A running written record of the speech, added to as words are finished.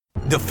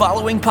The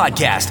following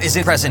podcast is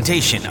a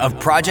presentation of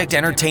Project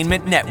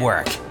Entertainment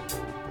Network.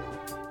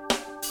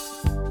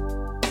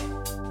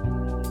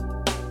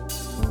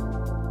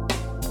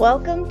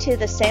 Welcome to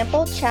the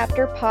Sample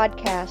Chapter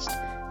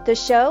Podcast, the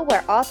show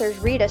where authors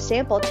read a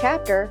sample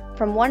chapter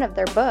from one of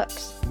their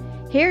books.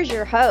 Here's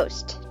your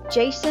host,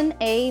 Jason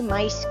A.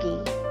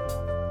 Meiske.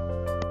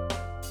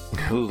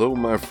 Hello,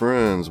 my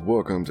friends.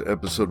 Welcome to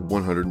episode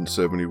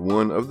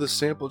 171 of the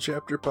Sample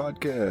Chapter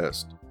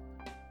Podcast.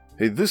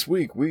 Hey, this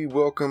week we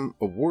welcome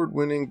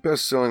award-winning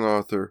best-selling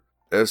author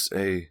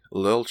S.A.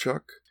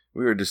 Lelchuk.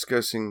 We are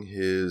discussing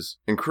his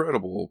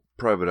incredible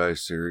Private Eye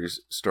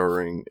series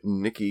starring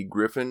Nikki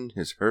Griffin,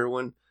 his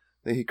heroine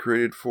that he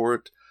created for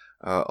it.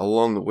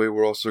 Along the way,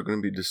 we're also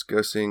going to be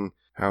discussing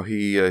how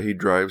he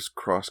drives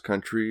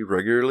cross-country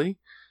regularly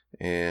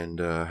and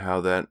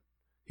how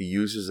he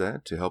uses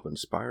that to help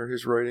inspire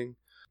his writing.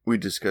 We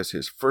discuss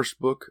his first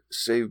book,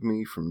 Save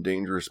Me from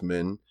Dangerous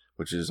Men,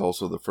 which is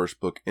also the first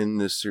book in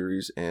this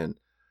series, and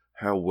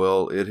how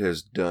well it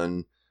has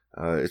done.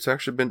 It's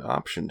actually been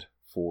optioned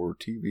for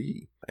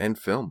TV and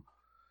film.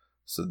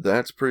 So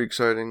that's pretty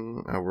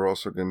exciting. We're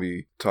also going to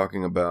be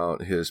talking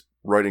about his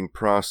writing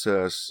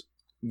process,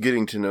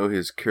 getting to know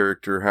his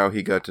character, how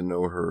he got to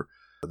know her,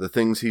 the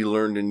things he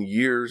learned in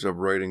years of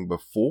writing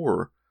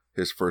before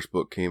his first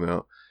book came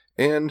out,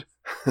 and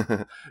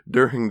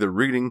during the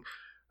reading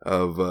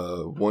of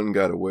One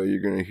Got Away, you're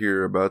going to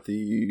hear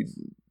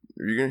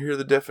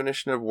the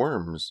definition of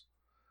worms,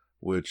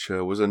 which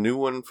was a new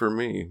one for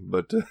me,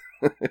 but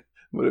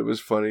but it was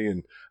funny,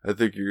 and I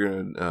think you're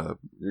gonna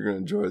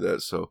enjoy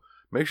that. So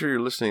make sure you're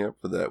listening up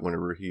for that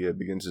whenever he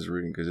begins his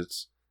reading,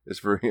 because it's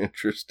very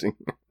interesting.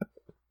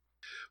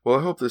 Well,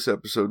 I hope this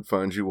episode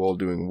finds you all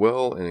doing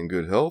well and in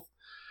good health.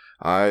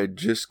 I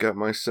just got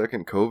my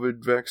second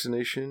COVID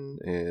vaccination,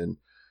 and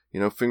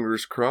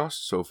fingers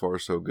crossed. So far,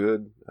 so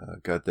good.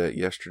 Got that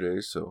yesterday,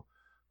 so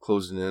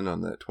closing in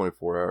on that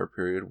 24-hour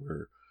period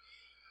where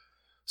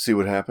see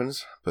what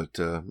happens. But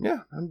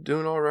yeah, I'm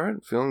doing all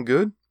right. Feeling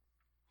good.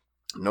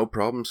 No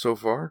problem so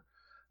far.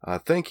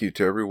 Thank you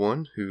to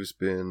everyone who's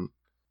been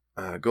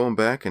going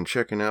back and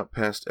checking out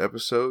past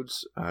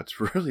episodes. It's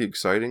really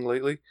exciting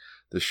lately.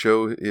 The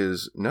show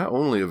is not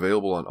only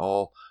available on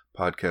all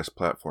podcast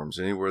platforms,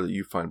 anywhere that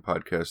you find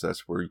podcasts,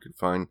 that's where you can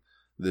find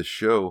this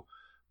show,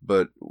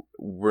 but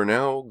we're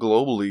now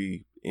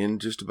globally in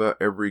just about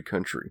every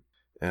country.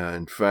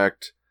 In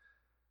fact,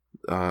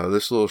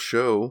 this little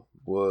show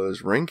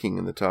was ranking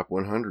in the top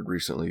 100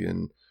 recently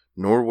in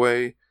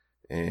Norway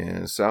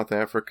and South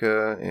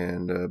Africa,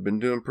 and been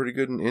doing pretty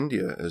good in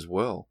India as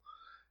well.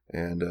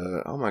 And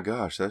oh my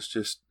gosh, that's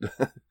just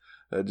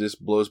that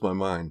just blows my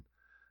mind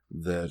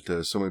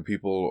that so many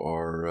people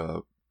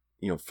are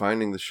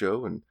finding the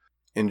show and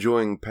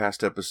enjoying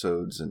past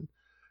episodes and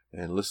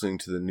listening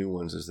to the new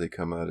ones as they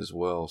come out as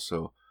well.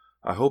 So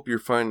I hope you're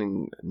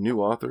finding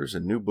new authors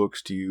and new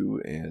books to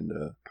you and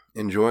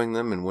enjoying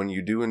them. And when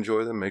you do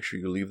enjoy them, make sure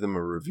you leave them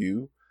a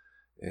review.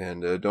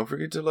 And don't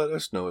forget to let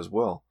us know as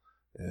well.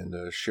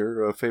 And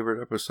share a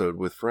favorite episode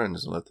with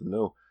friends and let them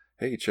know,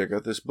 hey, check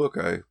out this book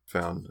I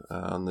found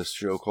on this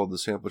show called the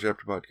Sample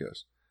Chapter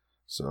Podcast.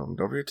 So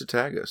don't forget to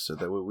tag us so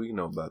that way we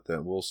know about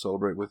that. We'll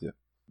celebrate with you.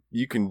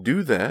 You can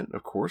do that,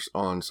 of course,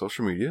 on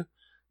social media.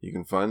 You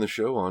can find the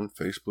show on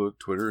Facebook,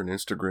 Twitter, and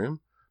Instagram.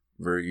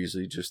 Very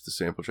easily, just the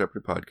Sample Chapter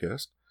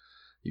Podcast.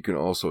 You can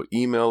also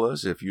email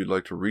us if you'd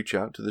like to reach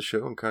out to the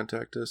show and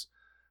contact us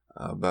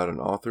about an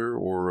author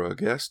or a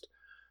guest.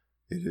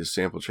 It is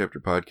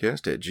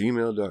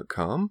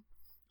samplechapterpodcast@gmail.com.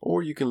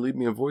 Or you can leave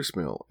me a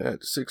voicemail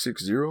at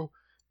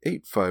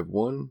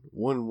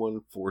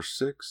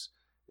 660-851-1146.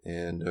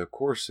 And of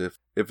course, if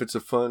it's a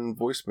fun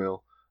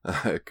voicemail,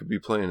 I could be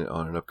playing it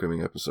on an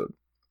upcoming episode.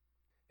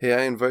 Hey,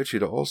 I invite you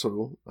to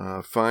also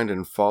find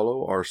and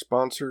follow our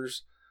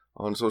sponsors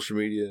on social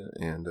media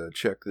and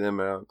check them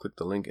out. Click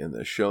the link in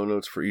the show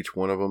notes for each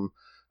one of them.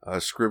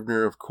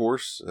 Scrivener, of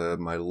course,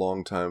 my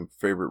longtime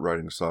favorite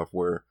writing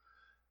software.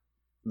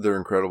 They're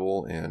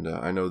incredible, and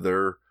I know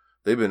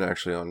they've been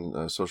actually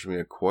on social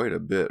media quite a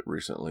bit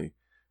recently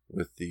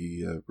with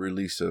the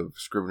release of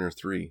Scrivener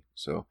 3.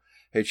 So,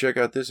 hey, check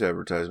out this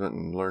advertisement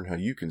and learn how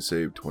you can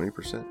save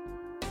 20%.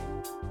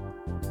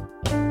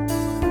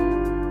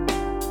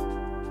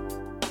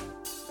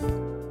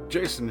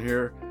 Jason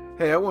here.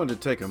 Hey, I wanted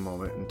to take a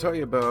moment and tell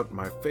you about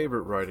my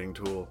favorite writing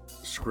tool,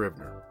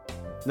 Scrivener.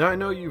 Now, I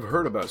know you've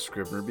heard about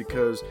Scrivener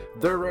because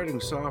their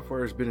writing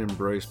software has been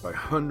embraced by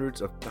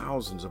hundreds of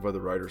thousands of other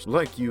writers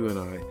like you and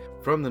I,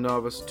 from the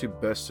novice to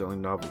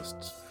best-selling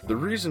novelists. The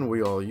reason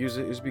we all use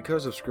it is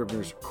because of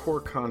Scrivener's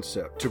core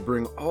concept to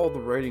bring all the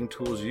writing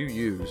tools you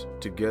use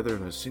together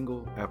in a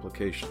single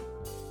application.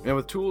 And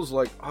with tools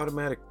like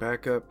automatic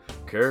backup,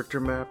 character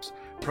maps,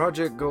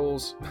 project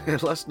goals,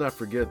 and let's not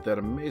forget that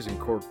amazing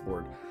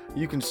corkboard,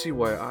 you can see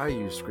why I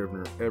use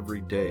Scrivener every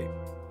day.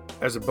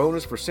 As a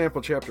bonus for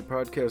Sample Chapter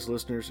Podcast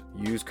listeners,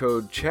 use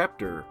code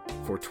CHAPTER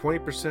for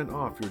 20%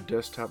 off your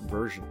desktop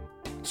version.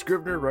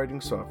 Scrivener writing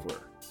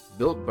software,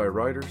 built by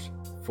writers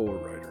for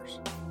writers.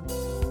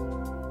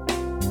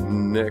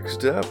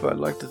 Next up, I'd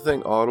like to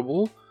thank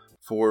Audible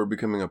for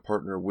becoming a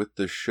partner with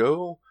the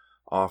show,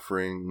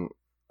 offering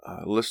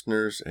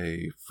listeners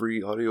a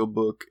free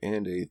audiobook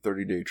and a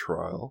 30-day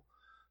trial.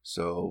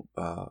 So,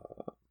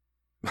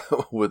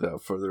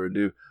 without further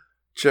ado,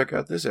 check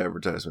out this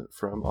advertisement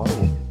from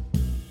Audible.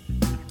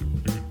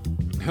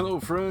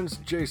 Hello friends,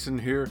 Jason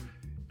here,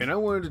 and I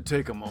wanted to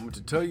take a moment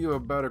to tell you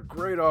about a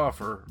great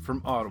offer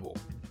from Audible.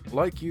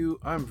 Like you,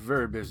 I'm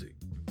very busy.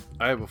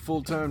 I have a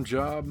full-time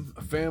job,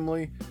 a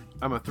family,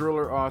 I'm a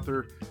thriller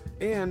author,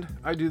 and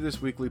I do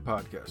this weekly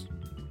podcast.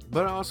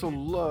 But I also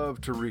love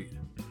to read.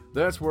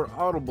 That's where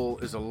Audible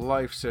is a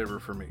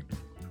lifesaver for me.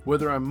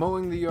 Whether I'm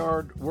mowing the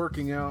yard,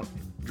 working out,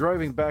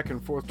 driving back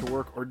and forth to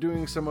work, or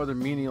doing some other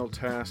menial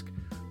task,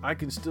 I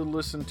can still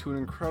listen to an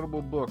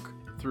incredible book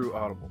through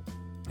Audible.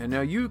 And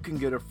now you can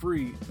get a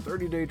free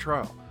 30-day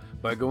trial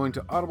by going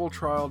to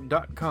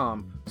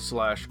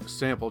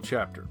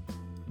audibletrial.com/samplechapter.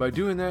 By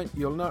doing that,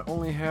 you'll not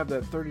only have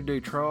that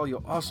 30-day trial,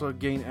 you'll also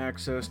gain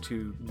access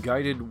to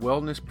guided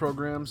wellness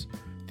programs,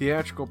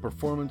 theatrical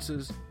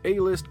performances,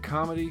 A-list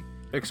comedy,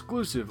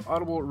 exclusive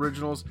Audible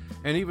originals,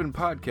 and even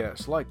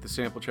podcasts like the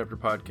Sample Chapter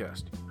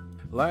Podcast.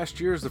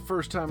 Last year is the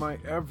first time I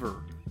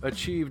ever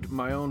achieved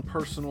my own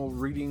personal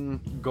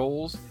reading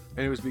goals,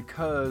 and it was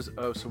because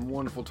of some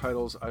wonderful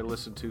titles I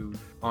listened to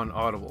on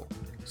Audible.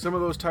 Some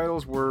of those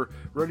titles were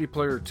Ready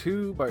Player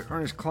 2 by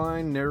Ernest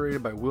Cline,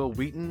 narrated by Will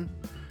Wheaton,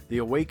 the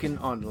Awaken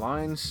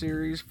Online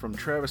series from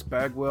Travis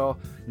Bagwell,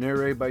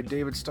 narrated by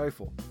David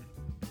Stiefel,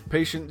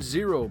 Patient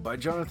Zero by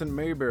Jonathan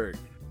Mayberry,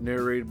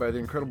 narrated by the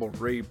incredible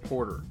Ray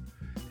Porter.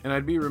 And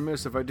I'd be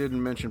remiss if I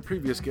didn't mention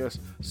previous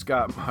guest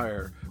Scott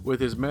Meyer with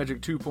his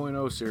Magic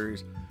 2.0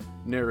 series,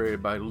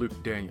 narrated by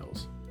Luke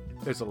Daniels.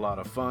 It's a lot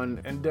of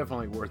fun and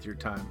definitely worth your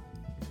time.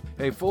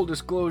 Hey, full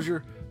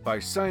disclosure, by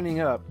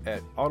signing up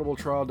at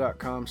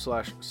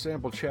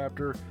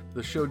audibletrial.com/samplechapter,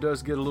 the show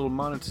does get a little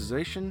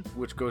monetization,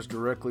 which goes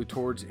directly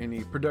towards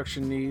any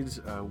production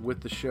needs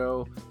with the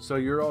show. So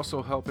you're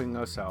also helping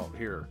us out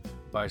here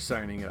by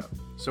signing up.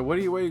 So what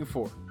are you waiting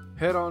for?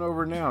 Head on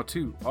over now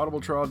to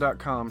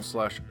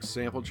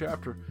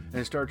audibletrial.com/samplechapter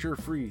and start your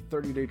free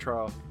 30-day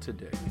trial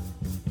today.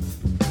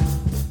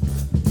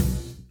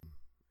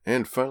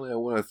 And finally, I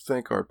want to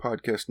thank our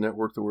podcast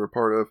network that we're a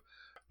part of,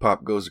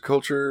 Pop Goes the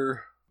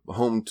Culture,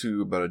 home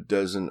to about a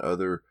dozen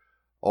other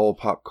all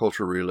pop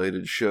culture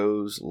related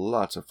shows.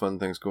 Lots of fun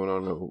things going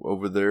on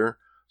over there.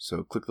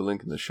 So click the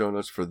link in the show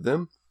notes for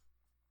them.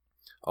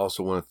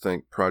 Also want to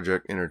thank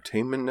Project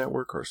Entertainment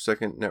Network, our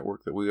second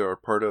network that we are a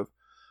part of,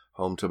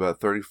 home to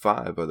about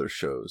 35 other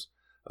shows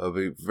of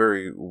a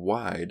very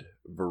wide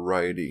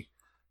variety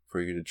for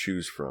you to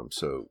choose from.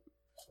 So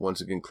once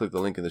again, click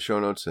the link in the show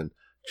notes and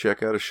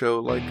check out a show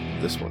like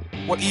this one.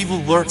 What evil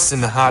lurks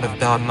in the heart of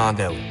Don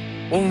Mondo?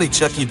 Only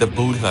Chucky the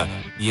Buddha,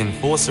 the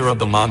enforcer of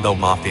the Mondo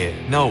Mafia,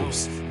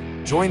 knows.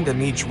 Join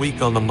them each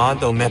week on the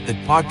Mondo Method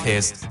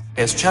podcast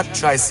as Chuck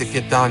tries to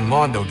get Don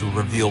Mondo to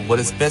reveal what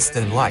is best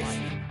in life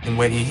and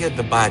where he hid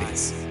the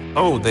bodies.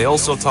 Oh, they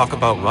also talk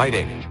about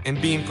writing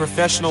and being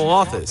professional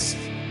authors.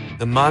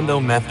 The Mondo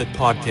Method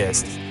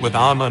podcast with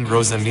Armand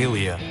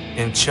Rosamilia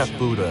and Chuck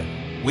Buddha,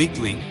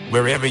 weekly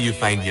wherever you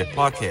find your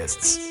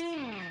podcasts.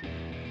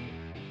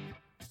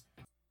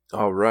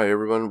 All right,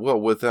 everyone.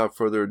 Well, without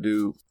further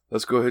ado,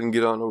 let's go ahead and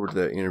get on over to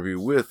that interview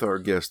with our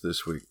guest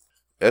this week,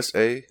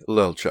 S.A.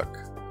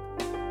 Lelchuk.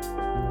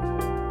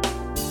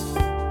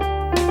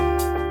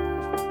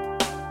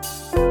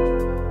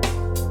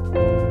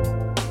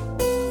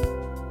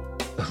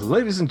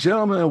 Ladies and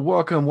gentlemen,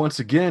 welcome once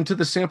again to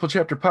the Sample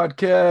Chapter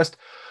Podcast.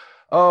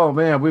 Oh,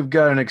 man, we've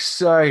got an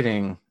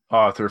exciting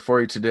author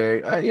for you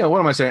today. What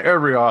am I saying?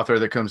 Every author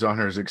that comes on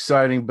here is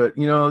exciting, but,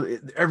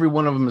 every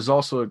one of them is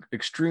also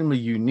extremely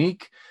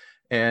unique.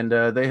 And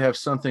they have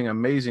something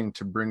amazing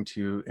to bring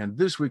to you, and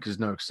this week is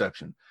no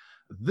exception.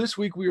 This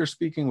week we are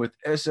speaking with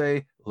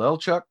S.A.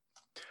 Lelchuk.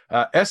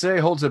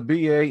 S.A. holds a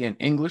B.A. in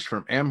English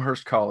from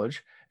Amherst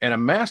College and a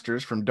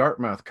master's from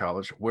Dartmouth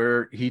College,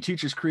 where he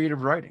teaches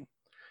creative writing.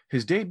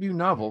 His debut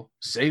novel,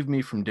 Save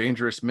Me from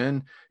Dangerous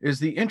Men, is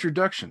the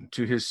introduction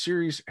to his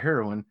series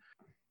heroine,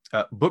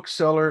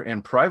 bookseller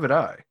and private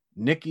eye,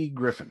 Nikki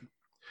Griffin.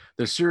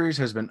 The series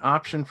has been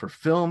optioned for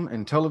film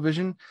and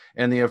television,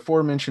 and the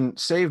aforementioned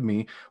Save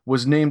Me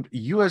was named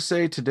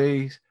USA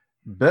Today's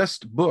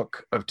Best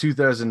Book of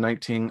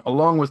 2019,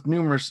 along with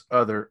numerous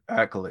other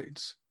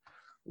accolades.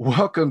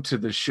 Welcome to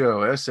the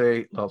show,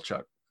 S.A.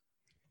 Lelchuk.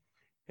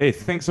 Hey,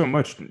 thanks so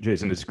much,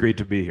 Jason. It's great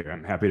to be here.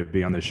 I'm happy to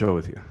be on the show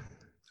with you.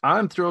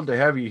 I'm thrilled to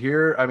have you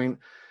here. I mean,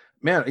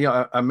 man,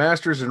 a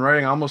master's in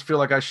writing, I almost feel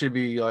like I should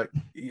be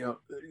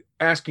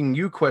asking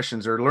you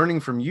questions or learning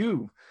from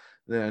you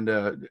than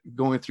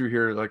going through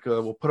here.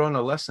 We'll put on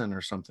a lesson or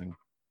something.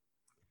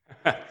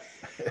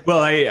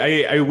 Well,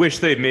 I wish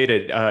they'd made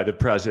it the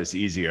process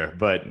easier,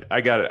 but I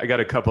got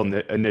a couple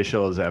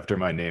initials after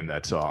my name.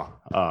 That's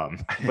all.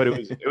 But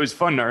it was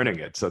fun earning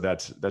it, so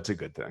that's a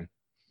good thing.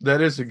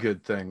 That is a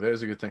good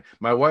thing.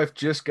 My wife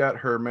just got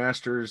her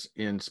master's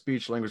in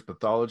speech language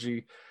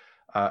pathology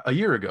a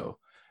year ago,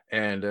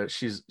 And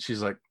she's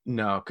like,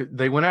 no,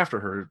 they went after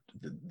her.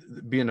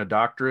 Being a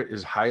doctorate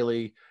is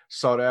highly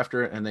sought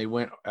after, and they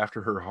went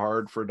after her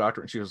hard for a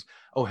doctorate. And she goes,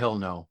 oh, hell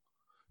no.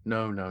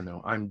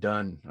 No. I'm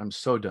done. I'm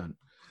so done.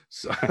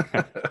 So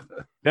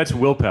That's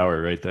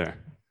willpower right there.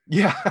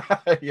 yeah.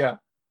 Yeah.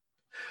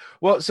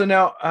 Well, so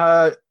now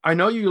I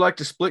know you like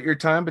to split your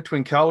time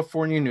between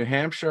California and New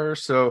Hampshire.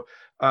 So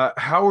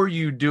how are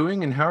you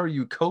doing, and how are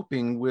you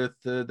coping with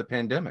the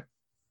pandemic?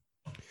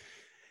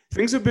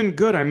 Things have been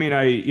good. I mean,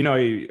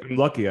 I'm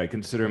lucky. I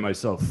consider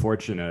myself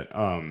fortunate.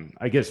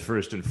 I guess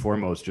first and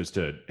foremost, just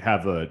to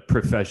have a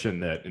profession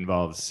that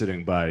involves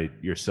sitting by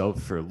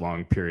yourself for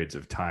long periods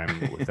of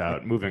time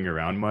without moving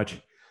around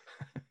much.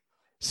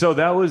 So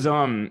that was,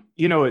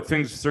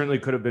 things certainly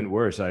could have been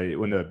worse.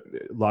 When the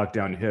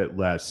lockdown hit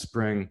last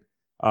spring,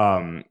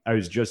 I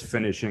was just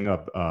finishing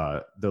up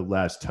the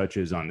last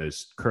touches on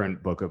this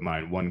current book of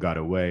mine, One Got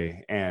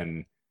Away,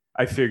 and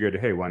I figured,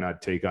 hey, why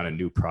not take on a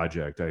new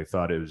project? I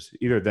thought it was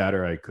either that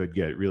or I could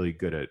get really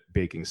good at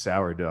baking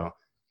sourdough.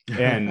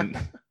 And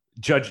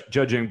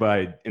judging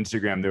by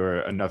Instagram, there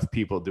were enough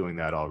people doing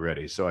that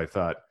already. So I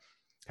thought,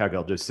 heck,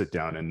 I'll just sit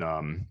down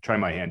and try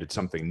my hand at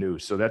something new.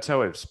 So that's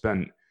how I've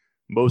spent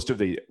most of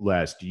the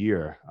last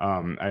year.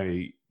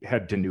 I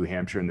head to New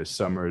Hampshire in the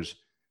summers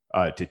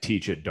to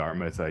teach at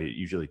Dartmouth. I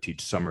usually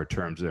teach summer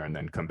terms there and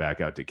then come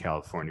back out to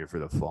California for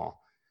the fall.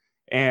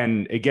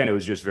 And again, it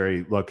was just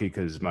very lucky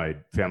because my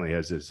family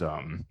has this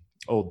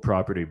old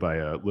property by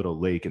a little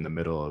lake in the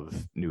middle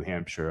of New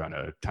Hampshire on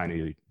a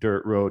tiny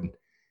dirt road.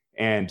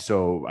 And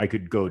so I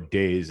could go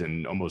days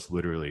and almost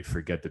literally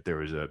forget that there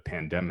was a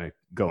pandemic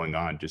going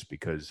on just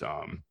because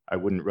I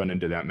wouldn't run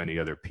into that many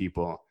other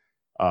people,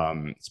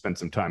 spend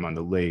some time on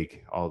the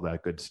lake, all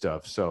that good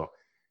stuff. So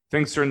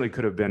things certainly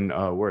could have been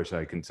worse.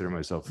 I consider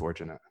myself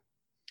fortunate.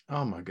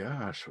 Oh my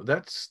gosh. Well,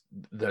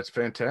 that's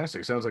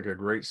fantastic. Sounds like a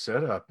great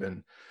setup.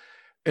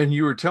 And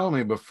you were telling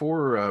me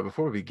before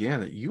we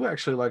began that you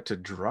actually like to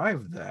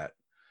drive that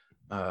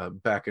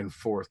back and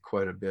forth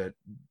quite a bit.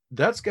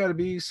 That's got to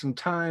be some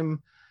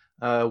time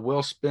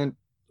well spent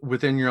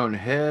within your own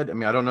head. I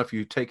mean, I don't know if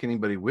you take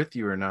anybody with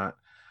you or not,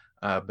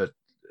 but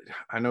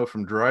I know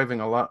from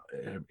driving a lot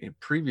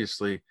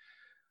previously,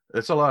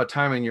 it's a lot of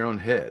time in your own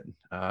head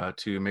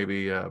to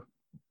maybe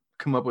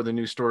come up with a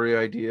new story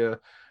idea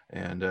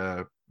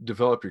and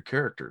develop your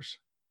characters.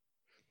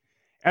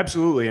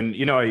 Absolutely. And,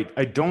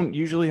 I don't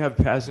usually have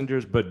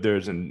passengers, but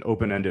there's an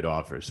open-ended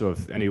offer. So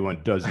if anyone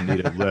does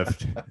need a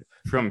lift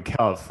from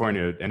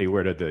California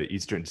anywhere to the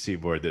Eastern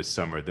Seaboard this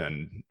summer,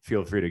 then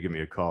feel free to give me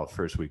a call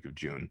first week of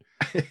June.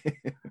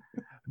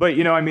 But,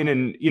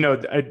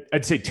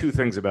 I'd say two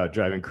things about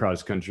driving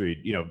cross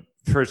country.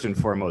 First and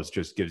foremost,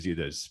 just gives you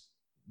this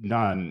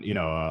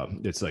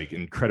it's like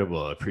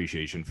incredible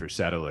appreciation for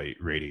satellite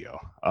radio.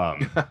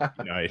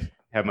 I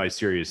have my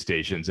Sirius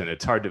stations and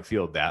it's hard to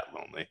feel that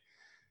lonely.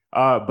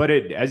 But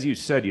as you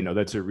said,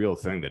 that's a real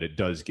thing, that it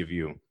does give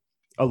you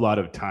a lot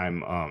of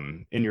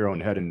time in your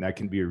own head. And that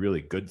can be a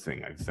really good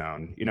thing, I've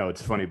found.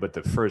 It's funny, but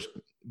the first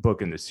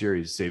book in the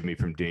series, Save Me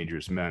from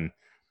Dangerous Men,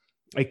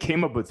 I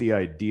came up with the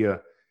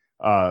idea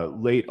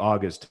late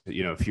August,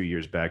 a few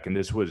years back. And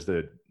this was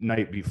the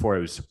night before I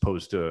was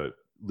supposed to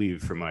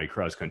leave for my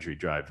cross-country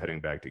drive heading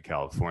back to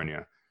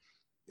California.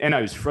 And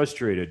I was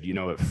frustrated,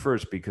 at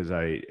first because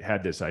I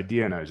had this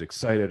idea and I was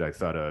excited. I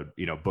thought a,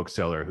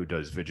 bookseller who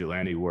does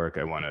vigilante work,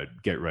 I want to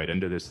get right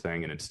into this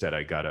thing. And instead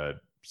I got to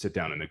sit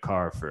down in the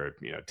car for,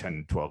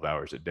 10, 12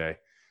 hours a day.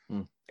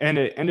 And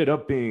it ended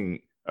up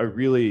being a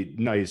really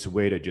nice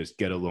way to just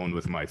get alone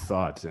with my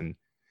thoughts. And,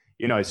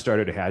 I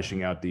started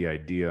hashing out the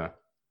idea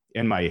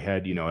in my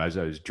head, as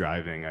I was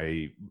driving.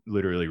 I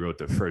literally wrote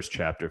the first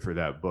chapter for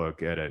that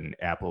book at an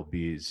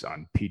Applebee's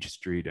on Peach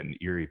Street in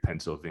Erie,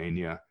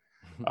 Pennsylvania.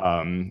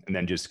 And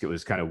then just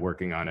was kind of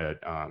working on it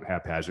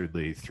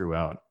haphazardly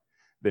throughout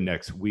the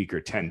next week or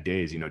 10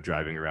 days,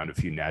 driving around a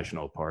few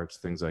national parks,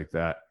 things like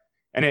that.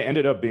 And it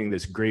ended up being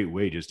this great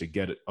way just to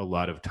get a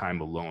lot of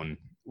time alone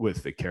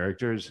with the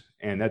characters.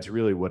 And that's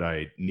really what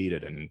I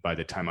needed. And by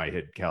the time I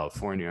hit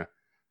California,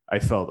 I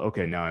felt,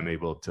 okay, now I'm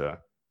able to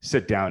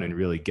sit down and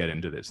really get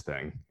into this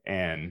thing.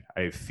 And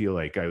I feel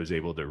like I was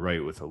able to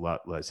write with a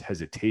lot less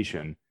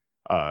hesitation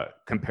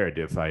compared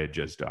to if I had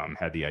just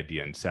had the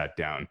idea and sat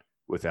down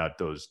without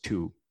those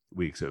 2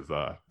 weeks of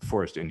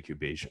forced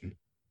incubation.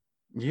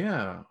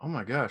 Yeah. Oh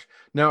my gosh.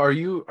 Now, are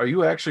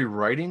you actually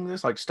writing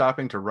this, like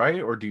stopping to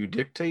write, or do you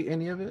dictate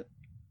any of it?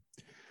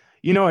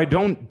 I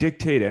don't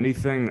dictate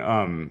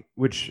anything,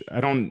 which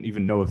I don't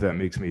even know if that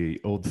makes me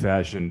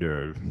old-fashioned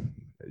or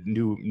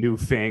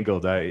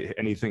newfangled,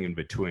 anything in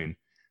between.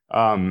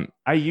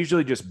 I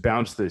usually just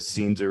bounce the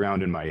scenes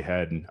around in my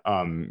head.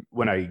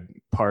 When I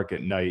park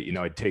at night,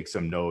 I'd take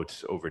some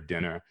notes over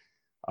dinner.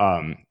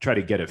 Try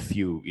to get a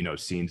few,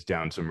 scenes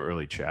down, some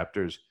early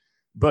chapters.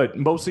 But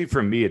mostly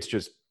for me, it's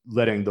just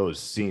letting those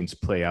scenes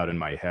play out in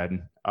my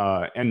head.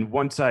 And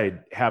once I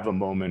have a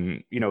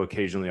moment,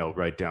 occasionally I'll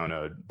write down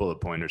a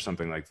bullet point or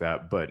something like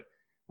that. But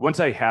once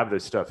I have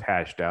this stuff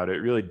hashed out,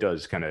 it really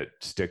does kind of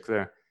stick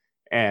there.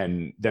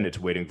 And then it's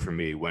waiting for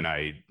me when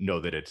I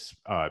know that it's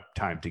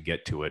time to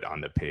get to it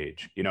on the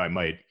page. You know, I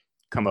might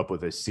come up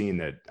with a scene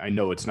that I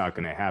know it's not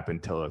going to happen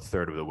till a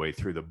third of the way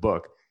through the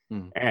book.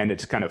 And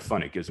it's kind of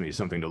fun. It gives me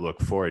something to look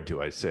forward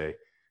to. I say,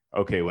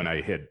 okay, when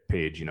I hit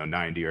page,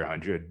 90 or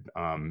 100,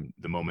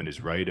 the moment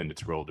is right and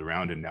it's rolled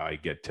around. And now I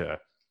get to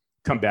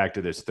come back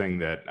to this thing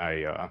that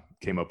I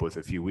came up with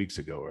a few weeks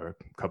ago or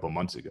a couple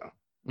months ago.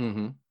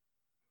 Mm-hmm.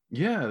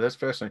 Yeah, that's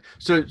fascinating.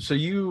 So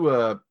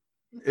you,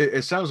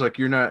 it sounds like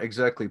you're not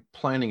exactly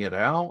planning it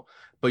out,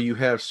 but you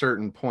have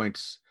certain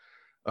points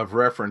of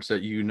reference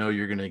that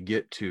you're going to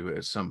get to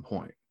at some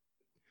point.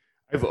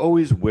 I've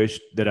always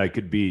wished that I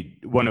could be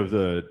one of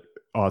the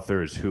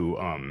authors who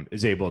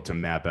is able to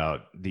map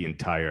out the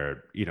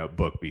entire,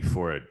 book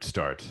before it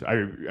starts. I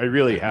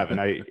really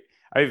haven't.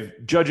 I've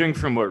judging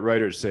from what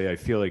writers say, I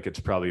feel like it's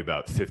probably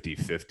about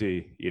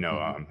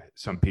 50-50.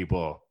 Some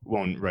people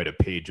won't write a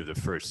page of the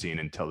first scene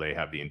until they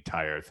have the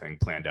entire thing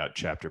planned out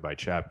chapter by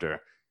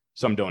chapter.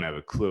 Some don't have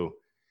a clue.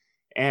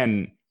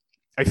 And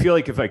I feel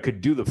like if I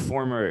could do the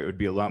former, it would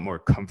be a lot more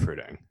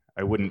comforting.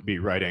 I wouldn't be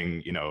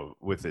writing,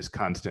 with this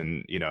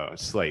constant,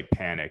 slight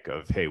panic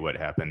of, hey, what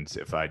happens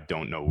if I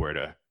don't know where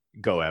to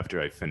go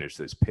after I finish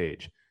this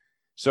page?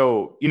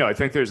 So, I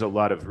think there's a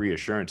lot of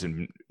reassurance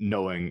in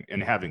knowing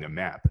and having a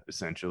map,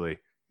 essentially.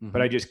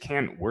 But I just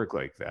can't work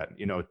like that.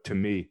 To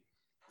me,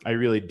 I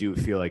really do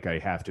feel like I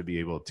have to be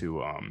able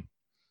to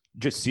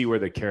just see where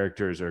the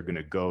characters are going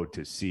to go,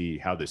 to see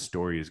how the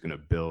story is going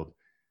to build,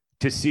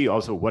 to see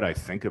also what I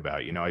think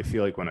about. I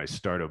feel like when I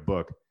start a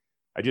book,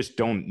 I just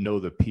don't know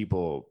the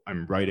people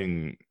I'm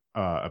writing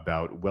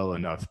about well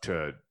enough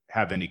to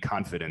have any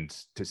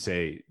confidence to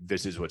say,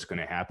 this is what's going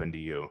to happen to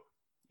you,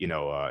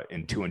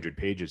 in 200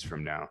 pages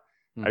from now.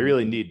 I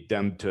really need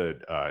them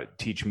to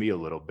teach me a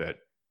little bit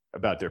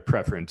about their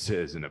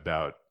preferences and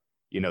about,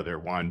 their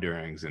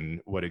wanderings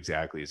and what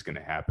exactly is going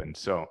to happen.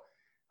 So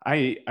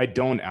I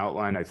don't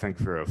outline. I think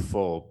for a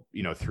full,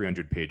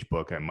 300-page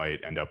book, I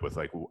might end up with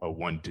like a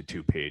 1 to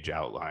 2 page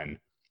outline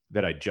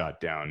that I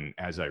jot down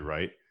as I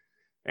write.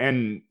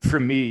 And for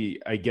me,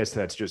 I guess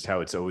that's just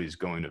how it's always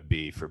going to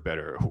be, for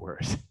better or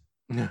worse.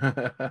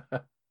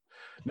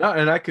 No,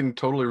 and I can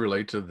totally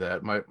relate to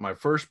that. My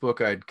first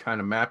book, I'd kind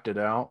of mapped it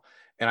out,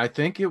 and I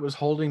think it was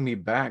holding me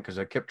back because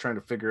I kept trying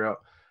to figure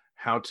out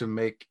how to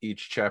make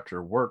each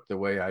chapter work the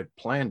way I'd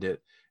planned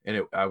it.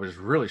 And I was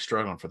really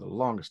struggling for the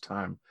longest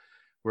time.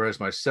 Whereas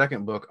my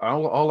second book,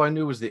 all I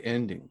knew was the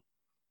ending.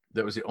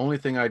 That was the only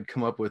thing I'd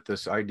come up with,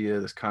 this idea,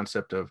 this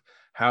concept of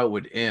how it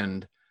would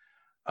end.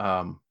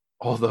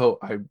 Although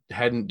I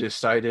hadn't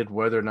decided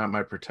whether or not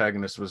my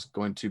protagonist was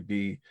going to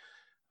be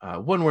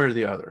one way or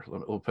the other.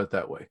 We'll put it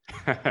that way.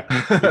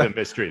 The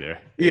mystery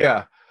there.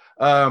 Yeah.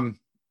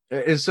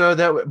 And so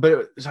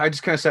I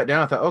just kind of sat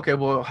down and thought, okay,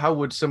 well, how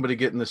would somebody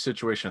get in this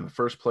situation in the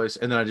first place?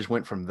 And then I just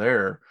went from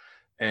there.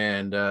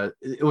 And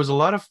it was a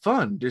lot of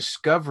fun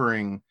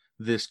discovering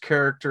this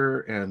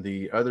character and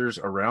the others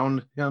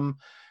around him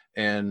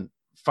and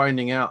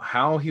finding out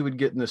how he would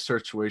get in this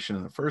situation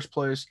in the first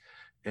place.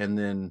 And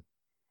then,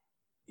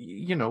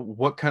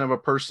 what kind of a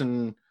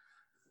person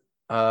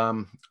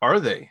are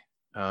they?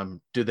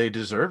 Do they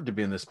deserve to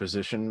be in this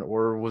position,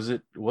 or was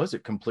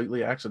it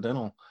completely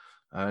accidental?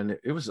 And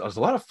it was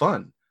a lot of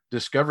fun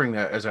discovering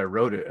that as I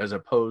wrote it, as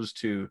opposed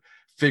to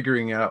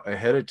figuring out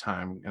ahead of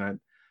time. And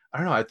I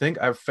don't know, I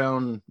think I've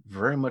found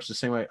very much the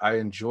same way. I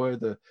enjoy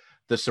the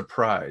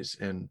surprise.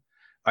 And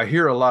I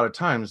hear a lot of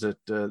times that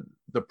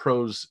the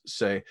pros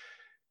say,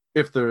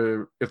 if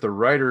the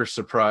writer is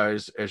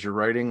surprised as you're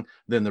writing,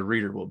 then the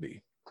reader will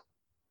be.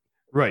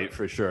 Right,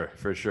 for sure.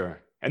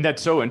 And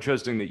that's so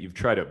interesting that you've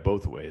tried it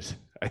both ways.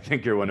 I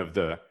think you're one of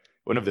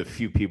the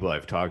few people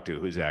I've talked to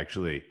who's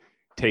actually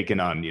taken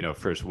on,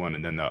 first one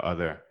and then the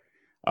other.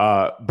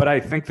 But I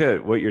think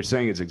that what you're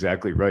saying is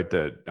exactly right,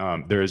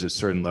 that there is a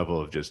certain level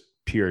of just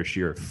pure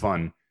sheer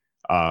fun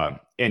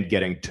and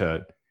getting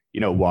to,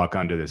 walk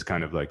onto this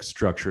kind of like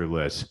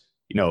structureless,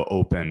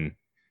 open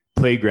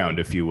playground,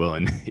 if you will,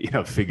 and,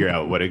 figure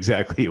out what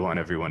exactly you want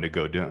everyone to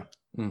go do.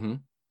 Mm-hmm.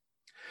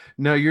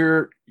 Now,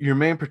 your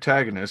main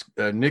protagonist,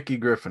 Nikki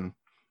Griffin,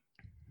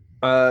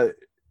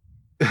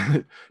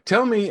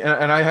 tell me,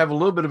 and I have a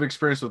little bit of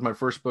experience with my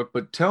first book,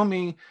 but tell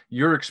me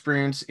your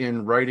experience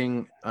in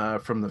writing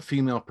from the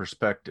female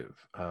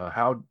perspective.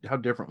 How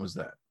different was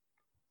that?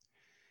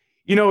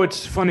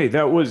 It's funny.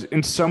 That was,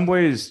 in some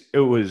ways, it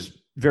was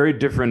very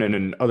different, and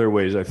in other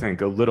ways, I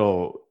think a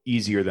little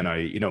easier than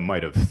I,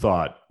 might have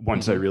thought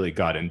once I really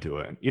got into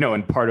it.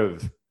 And part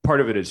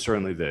of it is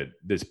certainly that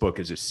this book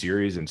is a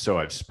series, and so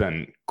I've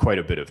spent quite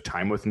a bit of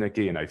time with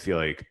Nikki, and I feel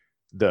like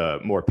the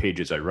more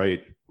pages I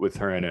write with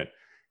her in it,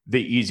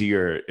 the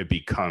easier it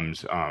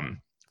becomes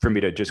for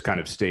me to just kind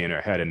of stay in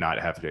her head and not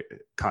have to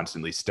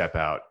constantly step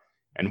out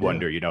and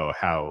wonder,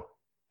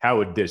 how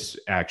would this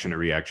action or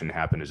reaction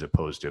happen, as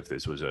opposed to if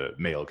this was a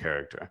male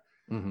character.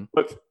 Mm-hmm.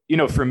 But,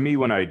 for me,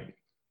 when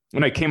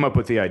I came up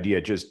with the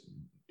idea,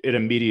 it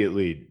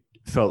immediately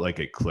felt like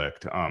it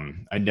clicked.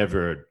 I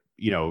never,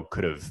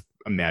 could have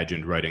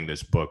imagined writing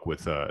this book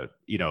with a,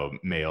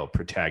 male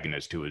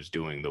protagonist who is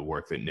doing the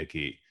work that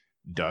Nikki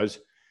does.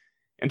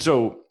 And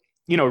so,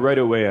 right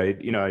away,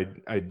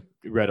 I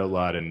read a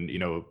lot and,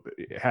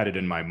 had it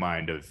in my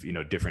mind of,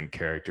 different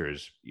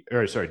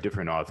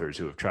different authors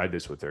who have tried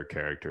this with their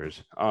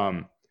characters.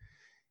 And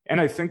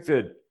I think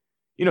that,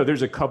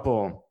 there's a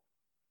couple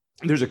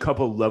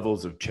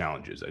levels of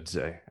challenges,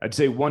 I'd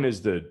say one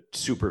is the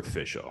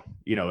superficial,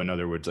 in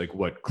other words, like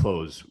what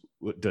clothes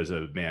does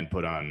a man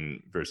put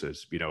on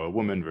versus, a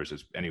woman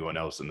versus anyone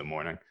else in the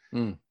morning.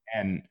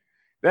 And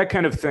that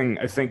kind of thing,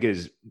 I think,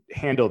 is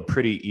handled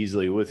pretty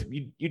easily with,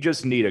 you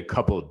just need a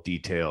couple of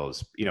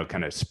details,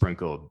 kind of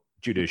sprinkled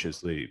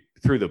judiciously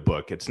through the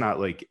book. It's not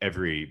like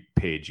every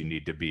page you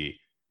need to be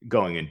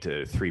going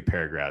into 3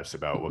 paragraphs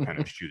about what kind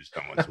of shoes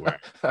someone's wearing.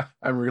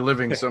 I'm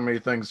reliving so many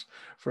things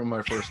from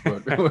my first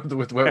book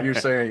with what you're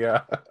saying.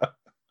 Yeah.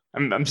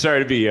 I'm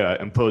sorry to be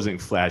imposing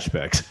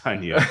flashbacks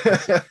on you,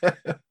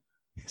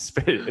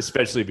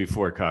 especially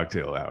before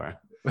cocktail hour.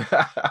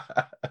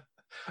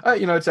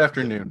 It's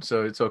afternoon,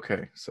 so it's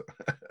okay. So.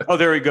 Oh,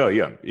 there we go.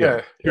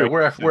 Yeah.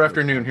 We're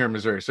afternoon here in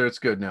Missouri, so it's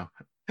good now.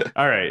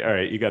 All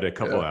right. You got a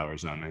couple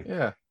hours on me.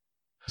 Yeah.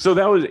 So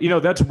that was,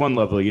 that's one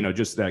level,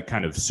 just that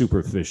kind of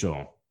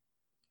superficial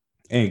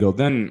angle.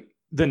 Then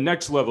the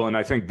next level, and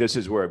I think this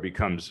is where it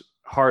becomes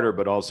harder,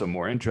 but also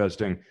more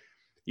interesting,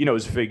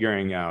 is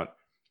figuring out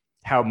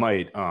how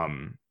might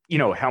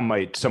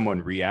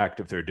someone react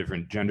if they're a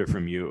different gender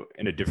from you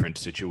in a different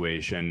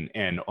situation,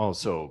 and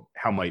also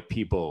how might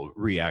people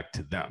react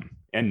to them.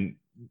 And,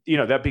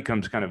 that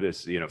becomes kind of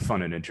this,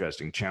 fun and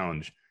interesting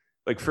challenge.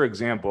 Like, for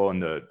example, in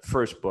the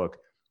first book,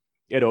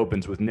 it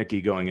opens with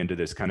Nikki going into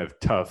this kind of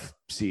tough,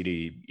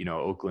 seedy,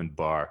 Oakland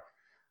bar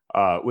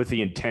with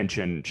the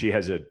intention, she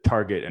has a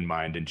target in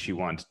mind, and she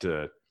wants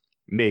to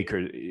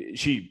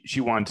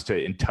she wants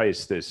to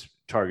entice this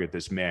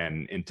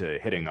man into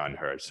hitting on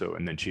her. So,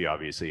 and then she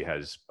obviously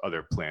has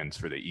other plans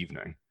for the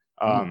evening.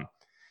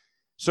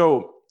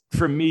 So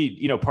for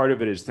me, part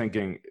of it is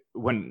thinking,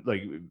 when,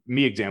 like,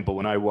 example,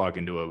 when I walk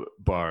into a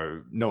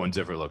bar, no one's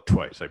ever looked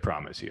twice. I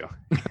promise you.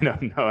 No.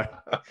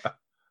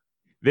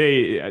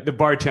 The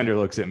bartender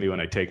looks at me when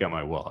I take out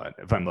my wallet,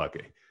 if I'm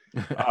lucky.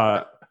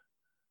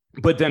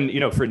 But then,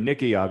 for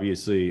Nikki,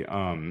 obviously,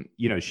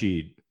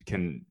 she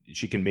can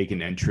make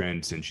an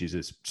entrance, and she's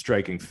this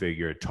striking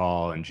figure,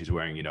 tall, and she's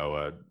wearing,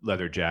 a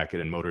leather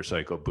jacket and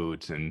motorcycle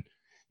boots. And,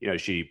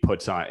 she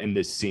puts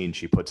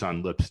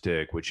on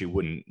lipstick, which she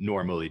wouldn't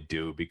normally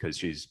do because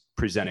she's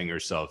presenting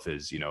herself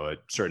as, a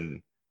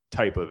certain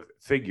type of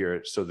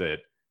figure so that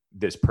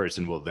this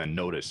person will then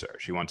notice her.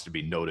 She wants to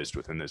be noticed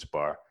within this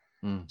bar.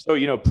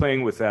 So,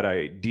 playing with that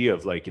idea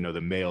of, like, the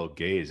male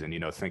gaze,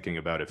 and, thinking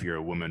about if you're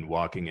a woman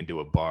walking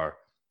into a bar,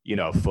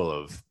 full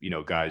of,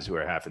 guys who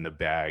are half in the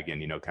bag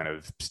and, kind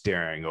of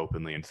staring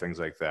openly and things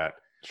like that.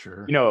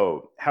 Sure.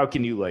 How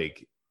can you,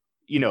 like,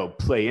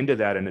 play into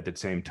that? And at the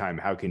same time,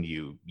 how can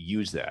you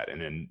use that?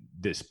 And in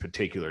this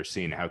particular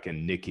scene, how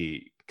can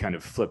Nikki kind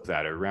of flip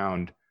that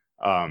around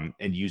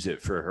and use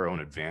it for her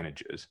own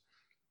advantages?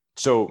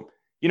 So,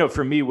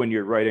 for me, when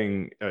you're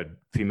writing a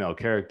female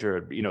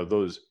character,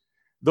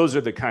 those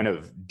are the kind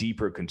of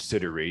deeper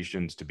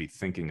considerations to be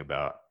thinking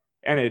about.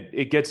 And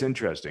it gets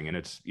interesting, and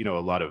it's, a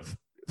lot of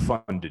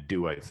fun to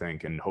do, I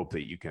think, and hope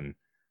that you can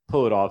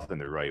pull it off in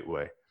the right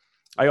way.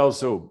 I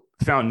also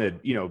found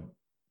that,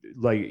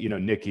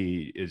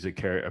 Nikki is a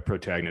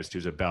protagonist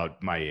who's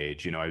about my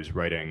age. I was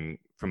writing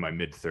from my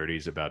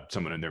mid-30s about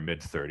someone in their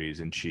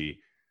mid-30s, and she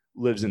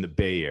lives in the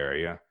Bay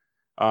Area.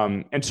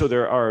 And so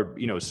there are,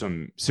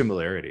 some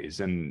similarities.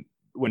 And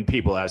when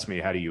people ask me,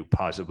 how do you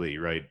possibly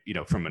write,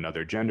 from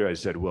another gender, I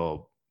said,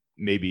 well,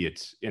 maybe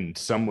it's in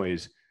some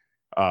ways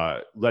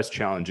less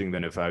challenging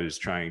than if I was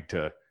trying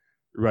to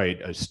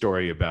write a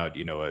story about,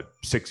 a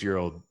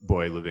 6-year-old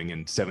boy living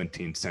in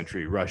 17th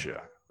century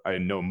Russia. I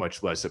know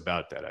much less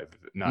about that. I've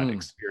not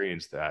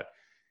experienced that.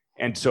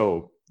 And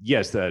so,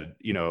 yes, that,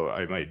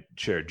 I might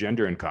share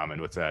gender in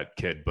common with that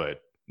kid,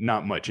 but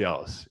not much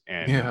else.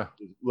 And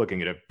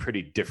looking at a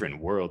pretty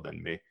different world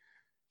than me.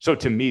 So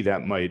to me,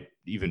 that might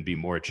even be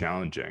more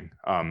challenging.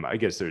 I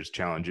guess there's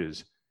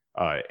challenges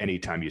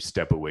anytime you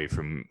step away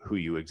from who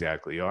you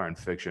exactly are in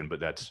fiction, but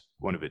that's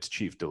one of its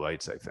chief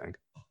delights, I think.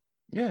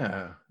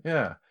 Yeah.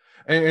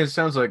 And it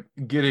sounds like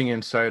getting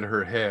inside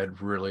her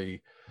head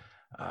really,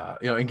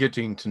 and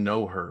getting to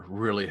know her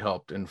really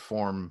helped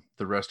inform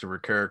the rest of her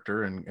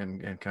character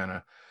and kind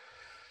of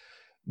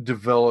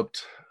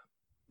developed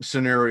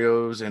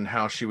scenarios and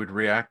how she would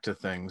react to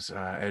things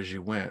as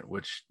you went,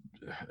 which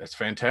that's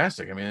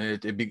fantastic. I mean,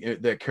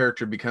 that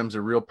character becomes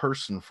a real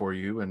person for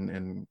you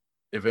and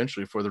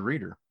eventually for the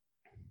reader.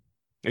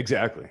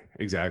 Exactly.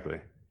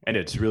 And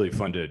it's really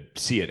fun to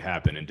see it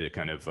happen and to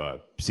kind of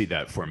see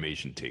that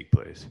formation take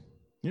place.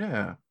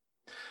 Yeah.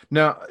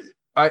 Now,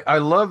 I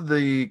love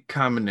the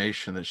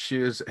combination that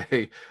she is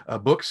a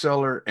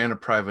bookseller and a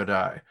private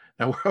eye.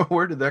 Now,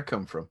 where did that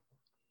come from?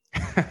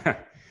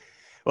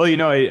 Well,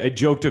 I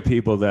joke to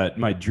people that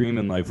my dream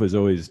in life was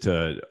always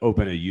to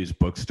open a used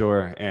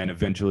bookstore. And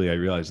eventually I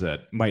realized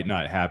that might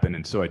not happen.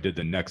 And so I did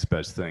the next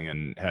best thing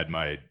and had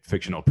my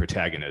fictional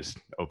protagonist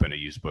open a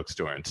used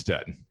bookstore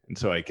instead. And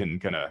so I can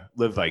kind of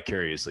live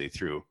vicariously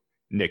through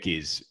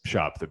Nikki's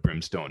shop, the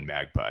Brimstone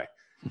Magpie.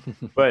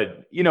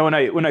 But,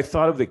 when I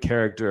thought of the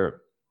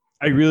character,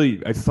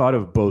 I thought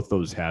of both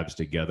those halves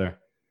together.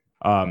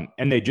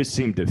 And they just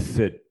seem to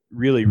fit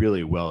really,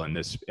 really well in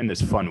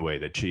this fun way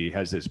that she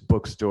has this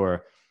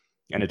bookstore,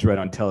 and it's right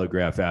on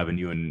Telegraph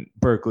Avenue in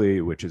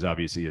Berkeley, which is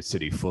obviously a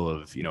city full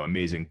of,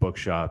 amazing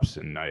bookshops,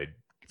 and I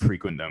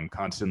frequent them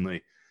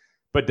constantly.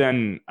 But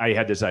then I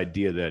had this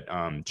idea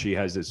that she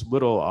has this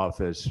little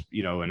office,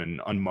 in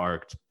an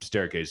unmarked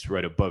staircase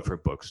right above her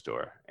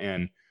bookstore.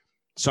 And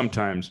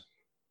sometimes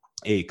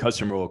a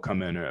customer will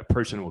come in, or a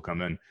person will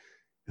come in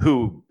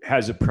who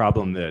has a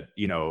problem that,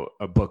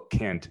 a book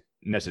can't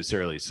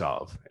necessarily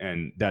solve.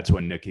 And that's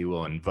when Nikki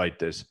will invite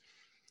this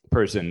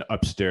person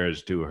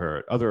upstairs to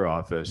her other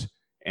office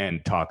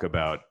and talk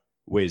about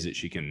ways that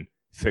she can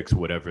fix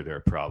whatever their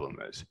problem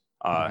is,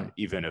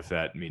 even if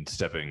that means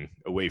stepping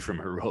away from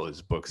her role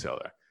as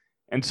bookseller.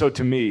 And so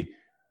to me,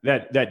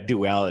 that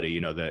duality,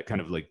 that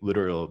kind of like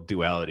literal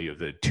duality of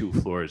the two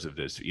floors of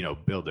this,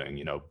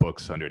 building,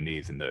 books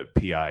underneath and the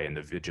PI and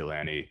the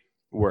vigilante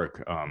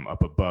work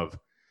up above,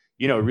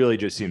 really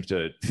just seems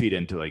to feed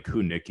into like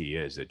who Nikki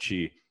is, that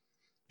she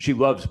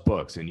loves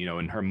books, and,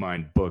 in her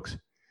mind, books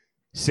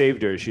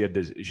saved her.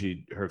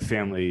 Her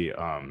family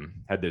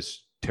had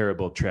this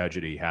terrible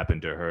tragedy happen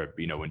to her,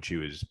 when she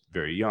was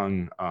very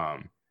young.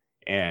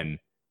 And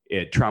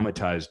it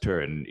traumatized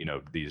her in,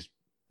 these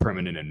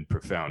permanent and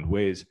profound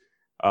ways.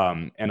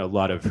 And a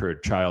lot of her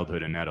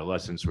childhood and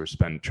adolescence were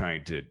spent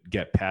trying to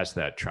get past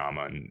that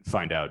trauma and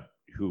find out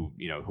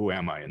who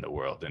am I in the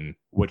world and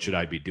what should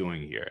I be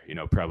doing here?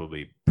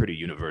 Probably pretty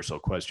universal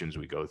questions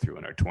we go through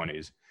in our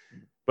 20s.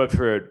 But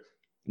for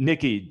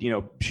Nikki,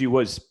 she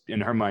was in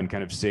her mind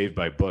kind of saved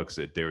by books,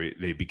 that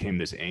they became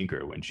this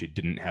anchor when she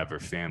didn't have her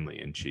family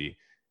and she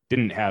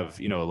didn't have,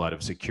 a lot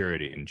of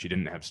security and she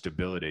didn't have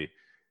stability,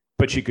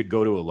 but she could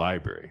go to a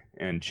library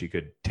and she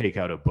could take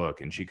out a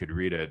book and she could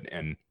read it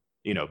and,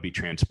 be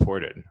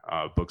transported.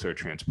 Books are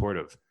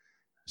transportive.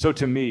 So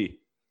to me,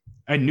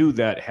 I knew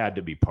that had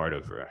to be part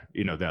of her,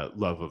 that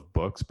love of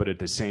books, but at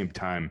the same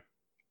time,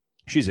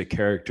 she's a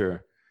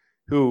character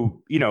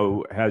who,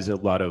 has a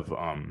lot of,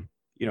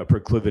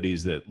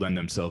 proclivities that lend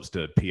themselves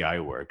to PI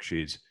work.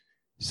 She's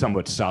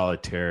somewhat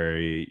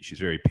solitary. She's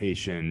very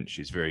patient.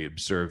 She's very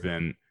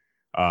observant.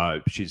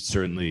 She's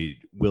certainly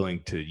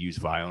willing to use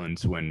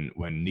violence when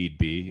need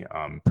be,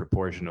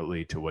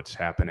 proportionately to what's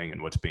happening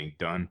and what's being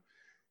done.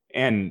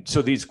 And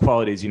so these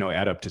qualities,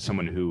 add up to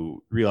someone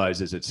who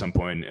realizes at some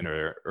point in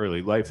her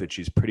early life that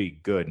she's pretty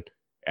good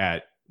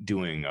at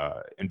doing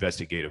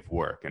investigative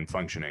work and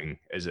functioning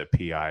as a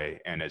PI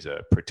and as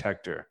a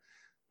protector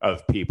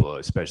of people,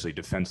 especially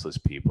defenseless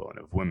people and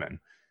of women.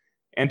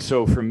 And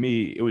so for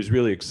me, it was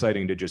really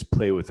exciting to just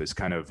play with this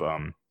kind of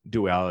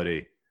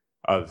duality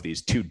of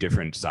these two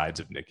different sides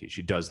of Nikki.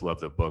 She does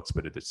love the books,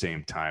 but at the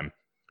same time,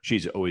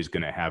 she's always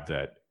going to have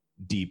that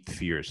deep,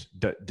 fierce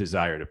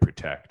desire to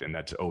protect. And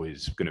that's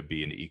always going to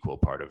be an equal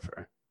part of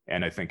her.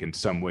 And I think in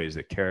some ways,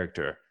 the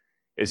character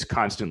is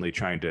constantly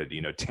trying to,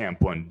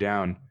 tamp one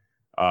down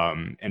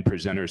and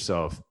present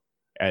herself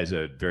as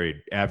a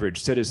very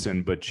average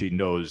citizen, but she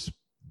knows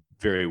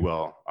very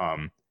well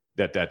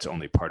that that's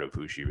only part of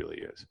who she really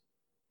is.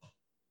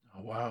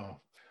 Oh,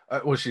 wow.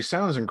 Well, she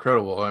sounds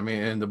incredible. I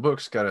mean, and the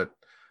book's got a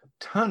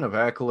ton of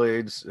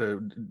accolades,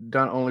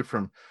 not only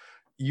from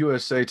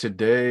USA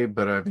Today,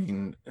 but I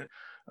mean,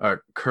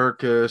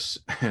 Kirkus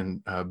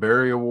and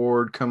Barry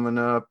Award coming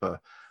up,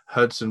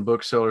 Hudson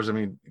Booksellers. I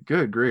mean,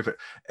 good grief.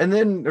 And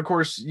then, of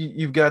course,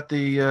 you've got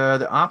the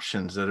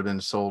options that have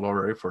been sold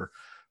already for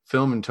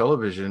film and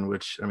television,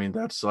 which, I mean,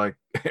 that's like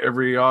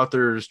every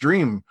author's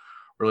dream,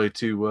 really,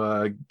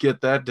 to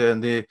get that.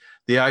 And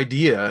the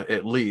idea,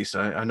 at least,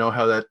 I know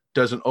how that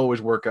doesn't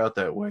always work out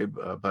that way,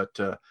 but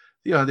the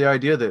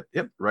idea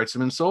that, rights have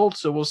been sold,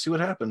 so we'll see what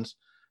happens.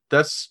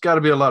 That's got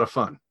to be a lot of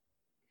fun.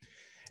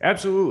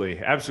 Absolutely.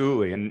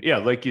 And yeah,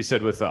 like you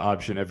said, with the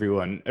option,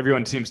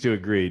 everyone seems to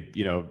agree,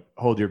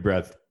 hold your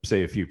breath,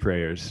 say a few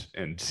prayers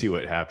and see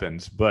what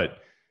happens. But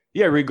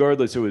yeah,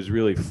 regardless, it was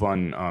really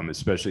fun,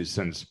 especially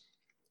since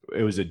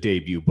it was a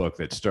debut book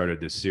that started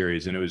this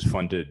series. And it was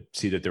fun to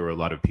see that there were a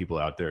lot of people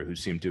out there who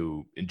seemed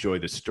to enjoy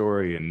the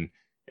story and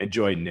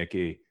enjoy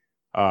Nikki.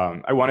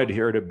 I wanted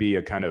her to be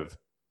a kind of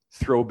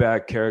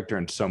throwback character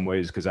in some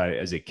ways, because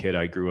as a kid,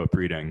 I grew up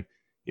reading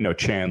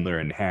Chandler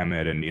and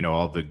Hammett and,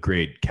 all the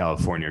great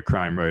California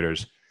crime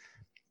writers.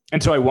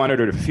 And so I wanted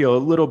her to feel a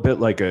little bit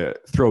like a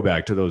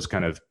throwback to those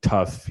kind of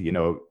tough,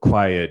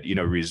 quiet,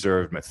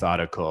 reserved,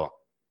 methodical,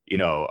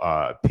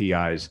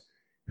 PIs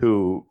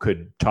who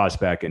could toss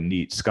back a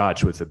neat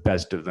scotch with the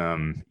best of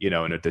them,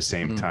 and at the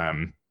same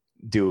time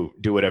do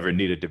whatever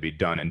needed to be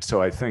done. And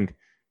so I think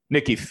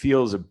Nikki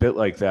feels a bit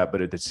like that,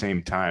 but at the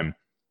same time,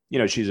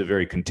 she's a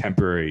very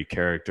contemporary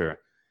character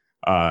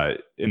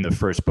In the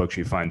first book,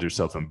 she finds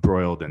herself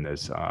embroiled in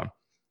this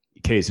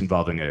case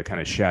involving a kind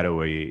of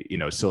shadowy,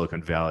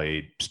 Silicon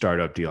Valley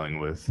startup dealing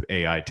with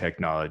AI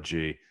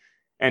technology.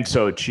 And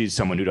so she's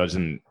someone who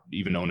doesn't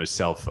even own a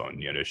cell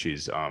phone.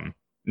 She's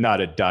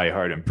not a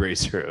diehard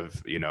embracer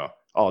of,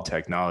 all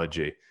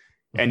technology.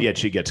 And yet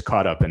she gets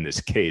caught up in this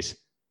case,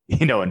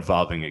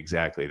 involving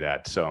exactly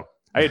that. So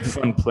I had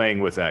fun playing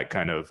with that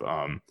kind of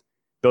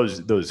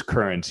those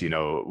currents,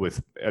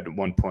 with at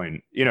one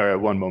point, at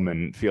one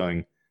moment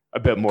feeling a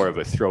bit more of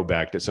a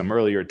throwback to some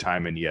earlier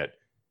time, and yet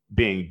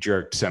being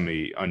jerked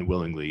semi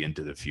unwillingly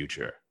into the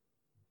future.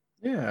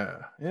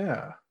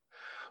 Yeah.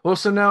 Well,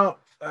 so now,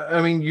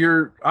 I mean,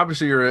 you're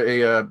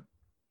a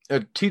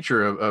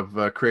teacher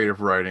of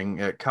creative writing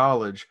at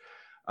college,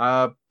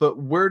 but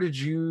where did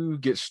you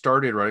get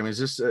started writing? Has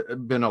this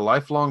been a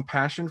lifelong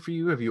passion for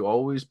you? Have you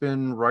always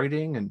been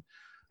writing? And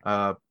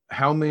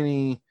how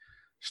many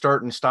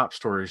start and stop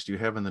stories do you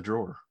have in the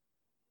drawer?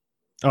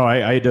 Oh,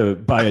 I had to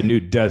buy a new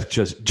desk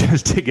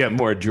just to get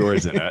more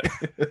drawers in it.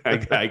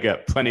 I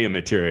got plenty of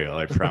material.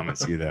 I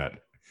promise you that.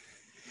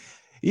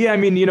 Yeah, I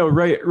mean,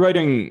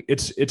 writing,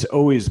 it's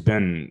always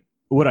been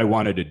what I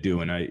wanted to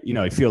do. And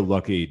I feel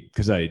lucky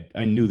because I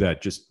knew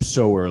that just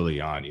so early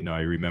on.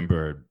 I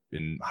remember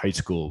in high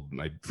school,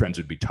 my friends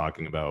would be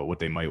talking about what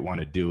they might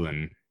want to do.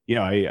 And,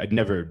 I'd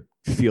never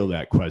feel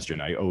that question.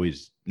 I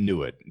always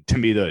knew it. To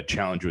me, the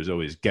challenge was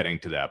always getting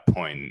to that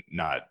point,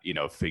 not,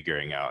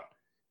 figuring out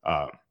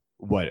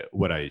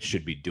what I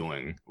should be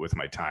doing with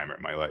my time or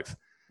my life.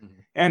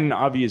 Mm-hmm. And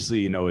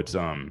obviously,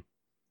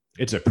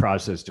 it's a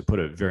process, to put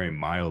it very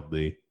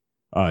mildly.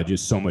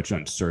 Just so much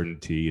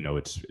uncertainty,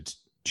 it's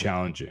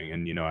challenging.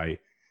 And,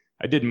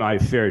 I did my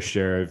fair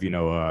share of,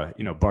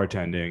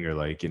 bartending,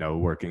 or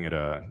working at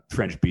a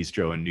French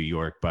bistro in New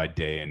York by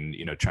day and,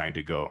 trying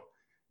to go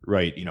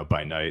write,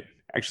 by night.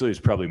 Actually, it's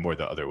probably more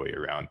the other way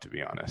around, to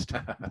be honest.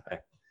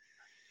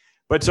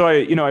 But so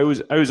I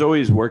was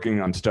always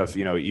working on stuff,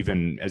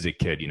 even as a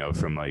kid,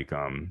 from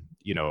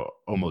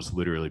almost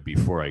literally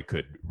before I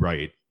could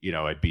write,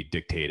 I'd be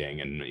dictating,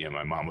 and,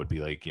 my mom would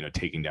be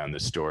taking down the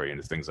story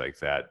and things like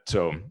that.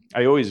 So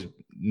I always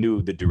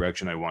knew the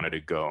direction I wanted to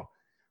go.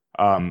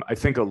 I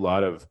think a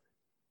lot of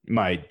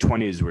my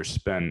 20s were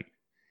spent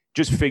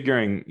just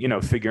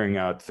figuring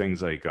out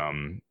things like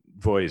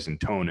voice and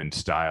tone and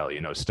style,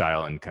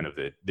 style in kind of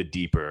the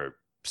deeper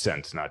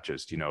sense, not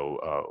just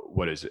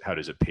how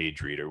does a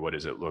page read, or what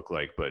does it look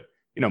like, but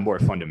more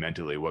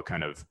fundamentally, what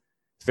kind of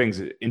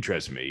things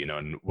interest me,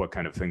 and what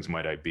kind of things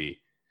might I be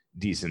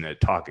decent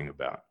at talking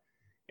about.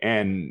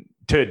 And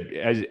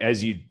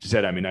as you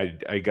said, I mean,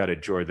 I got a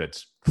drawer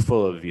that's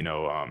full of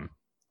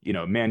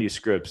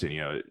manuscripts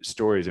and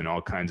stories and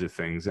all kinds of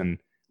things, and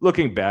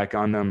looking back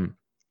on them,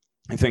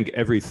 I think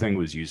everything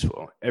was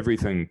useful.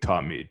 Everything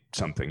taught me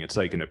something. It's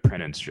like an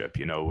apprenticeship,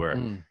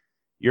 where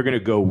you're going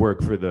to go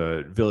work for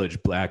the village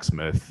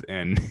blacksmith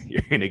and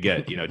you're going to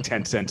get,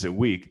 10 cents a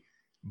week.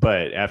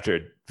 But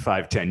after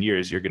 5-10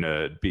 years, you're going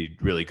to be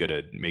really good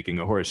at making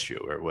a horseshoe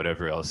or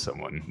whatever else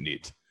someone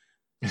needs.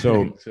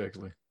 So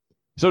exactly.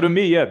 So to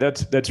me, yeah,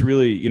 that's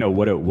really,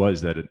 what it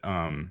was that,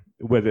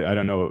 whether, I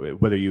don't know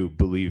whether you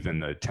believe in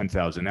the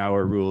 10,000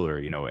 hour rule or,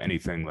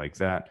 anything like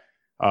that.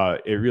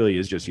 It really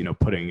is just,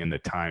 putting in the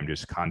time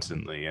just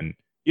constantly. And,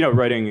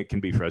 writing, it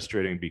can be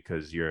frustrating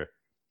because you're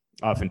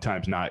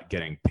oftentimes not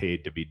getting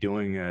paid to be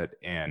doing it,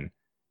 and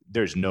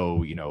there's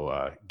no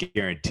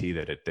guarantee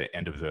that at the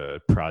end of the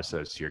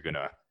process you're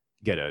gonna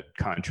get a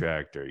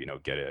contract or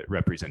get a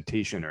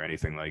representation or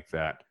anything like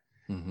that.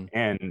 Mm-hmm.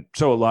 And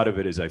so a lot of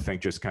it is, I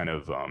think, just kind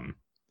of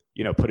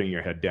putting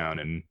your head down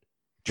and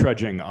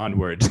trudging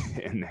onwards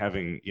and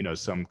having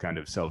some kind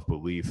of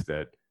self-belief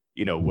that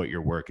what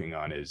you're working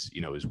on is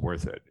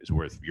worth it, is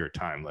worth your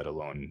time, let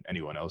alone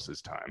anyone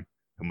else's time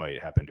who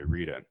might happen to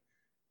read it.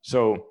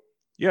 So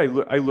yeah,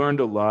 I learned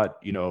a lot,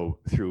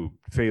 through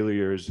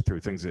failures, through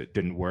things that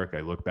didn't work.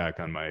 I look back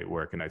on my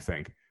work and I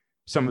think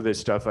some of this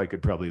stuff I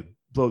could probably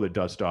blow the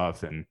dust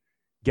off and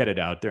get it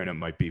out there, and it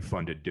might be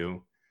fun to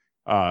do.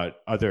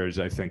 Others,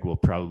 I think, will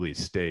probably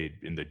stay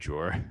in the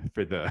drawer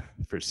for the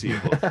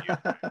foreseeable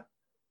future.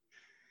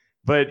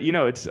 But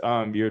it's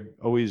you're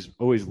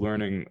always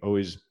learning,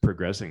 always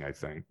progressing. I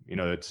think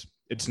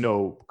it's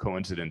no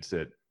coincidence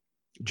that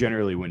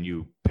generally when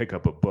you pick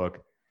up a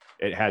book,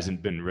 it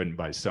hasn't been written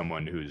by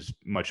someone who's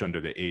much under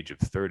the age of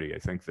 30. I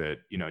think that,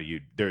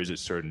 there is a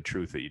certain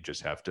truth that you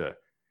just have to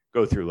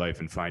go through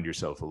life and find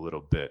yourself a little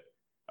bit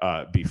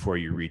before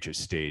you reach a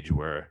stage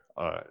where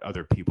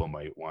other people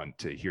might want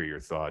to hear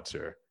your thoughts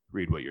or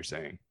read what you're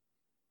saying.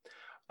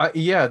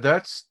 Yeah,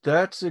 that's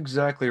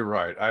exactly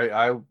right.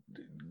 I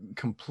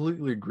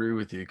completely agree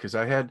with you, because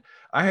I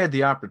had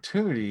the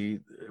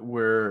opportunity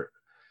where,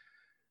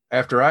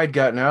 after I'd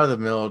gotten out of the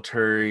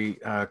military,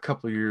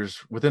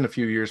 within a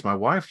few years, my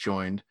wife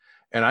joined,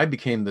 and I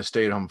became the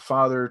stay-at-home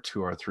father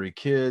to our 3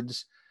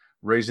 kids,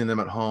 raising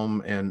them at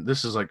home. And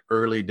this is like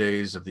early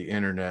days of the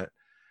internet.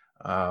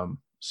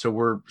 So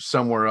we're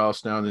somewhere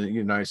else now in the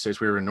United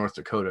States. We were in North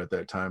Dakota at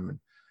that time.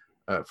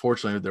 And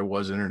fortunately, there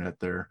was internet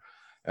there.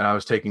 and I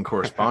was taking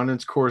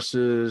correspondence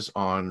courses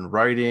on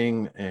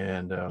writing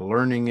and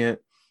learning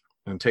it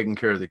and taking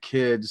care of the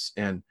kids.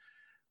 And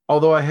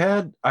although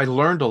I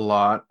learned a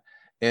lot,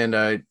 and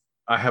I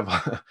have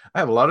I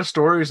have a lot of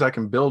stories I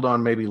can build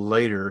on maybe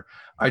later.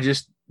 I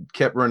just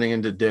kept running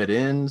into dead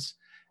ends.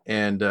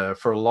 And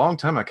for a long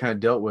time, I kind of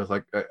dealt with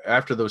like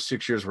after those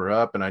 6 years were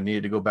up and I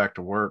needed to go back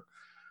to work.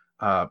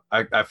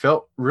 I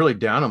felt really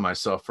down on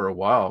myself for a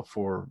while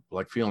for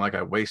like feeling like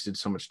I wasted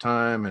so much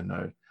time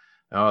and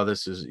oh,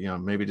 this is,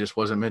 maybe just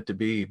wasn't meant to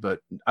be. But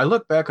I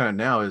look back on it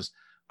now as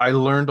I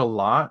learned a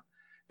lot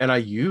and I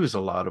use a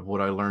lot of what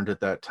I learned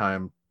at that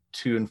time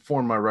to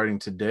inform my writing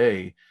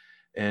today.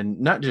 And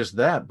not just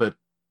that, but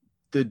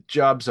the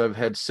jobs I've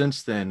had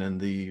since then and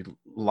the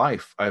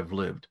life I've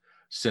lived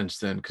since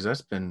then. Cause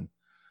that's been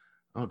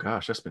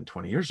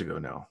 20 years ago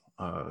now,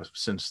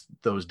 since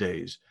those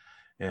days.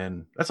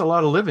 And that's a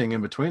lot of living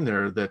in between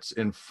there that's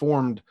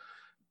informed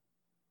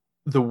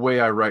the way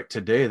I write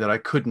today that I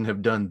couldn't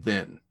have done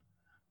then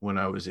when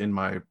I was in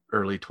my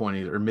early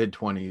 20s or mid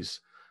 20s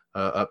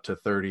up to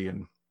 30.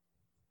 And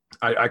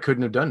I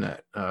couldn't have done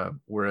that.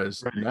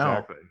 Whereas Right,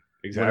 now,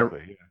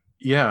 exactly.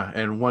 yeah.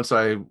 And once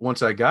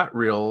I got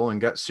real and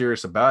got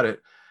serious about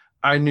it,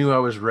 I knew I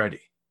was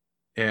ready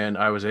and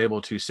I was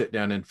able to sit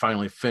down and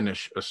finally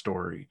finish a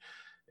story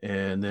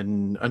and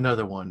then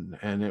another one.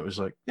 And it was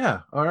like,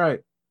 yeah, all right,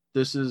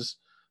 this is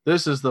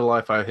the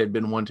life I had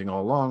been wanting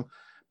all along,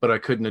 but I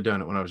couldn't have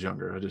done it when I was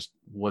younger. I just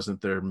wasn't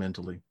there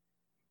mentally.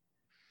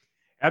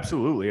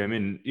 Absolutely. I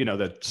mean,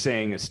 that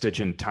saying "a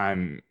stitch in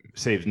time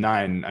saves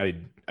nine."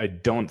 I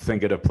don't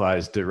think it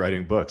applies to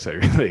writing books. I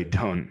really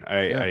don't.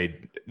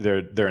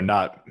 There are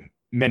not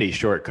many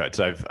shortcuts.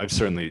 I've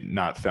certainly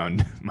not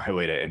found my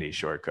way to any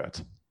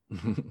shortcuts.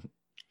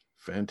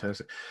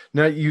 Fantastic.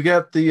 Now you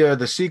got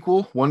the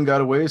sequel, One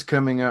Got Away, is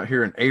coming out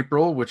here in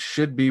April, which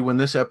should be when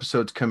this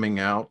episode's coming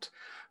out.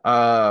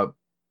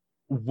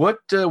 What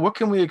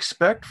can we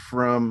expect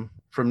from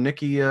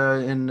Nikki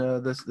in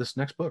this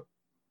next book?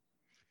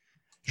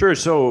 Sure.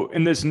 So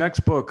in this next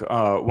book,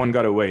 One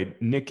Got Away,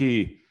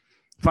 Nikki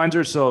finds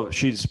herself,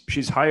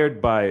 she's hired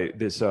by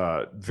this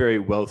very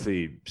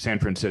wealthy San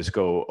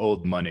Francisco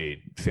old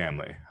money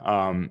family.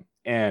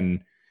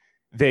 And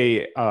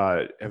they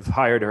have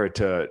hired her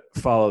to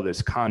follow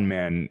this con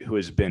man who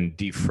has been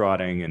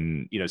defrauding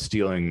and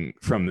stealing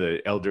from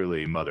the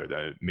elderly mother,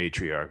 the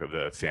matriarch of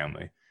the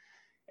family.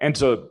 And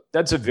so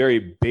that's a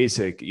very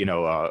basic,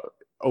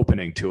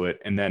 opening to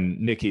it. And then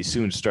Nikki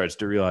soon starts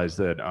to realize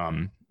that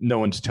no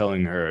one's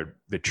telling her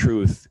the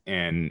truth,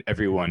 and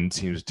everyone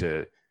seems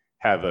to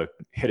have a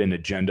hidden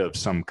agenda of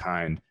some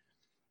kind.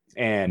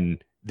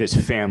 And this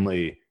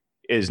family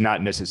is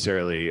not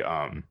necessarily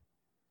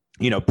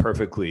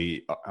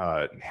perfectly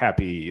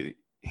happy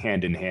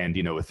hand in hand,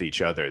 with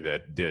each other.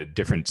 That the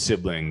different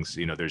siblings,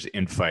 there's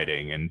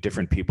infighting and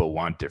different people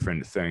want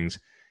different things.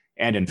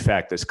 And in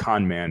fact, this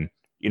con man,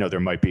 there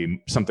might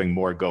be something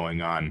more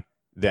going on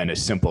than a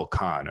simple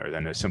con or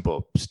than a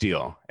simple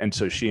steal. And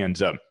so she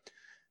ends up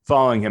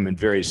following him and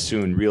very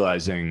soon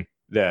realizing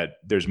that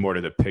there's more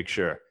to the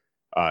picture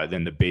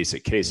than the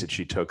basic case that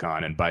she took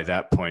on. And by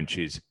that point,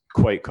 she's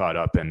quite caught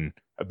up in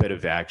a bit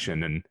of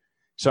action and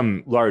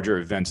some larger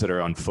events that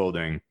are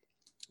unfolding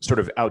sort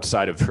of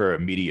outside of her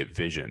immediate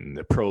vision.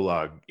 The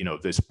prologue,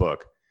 of this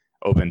book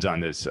opens on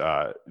this,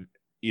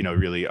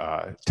 really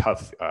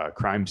tough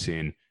crime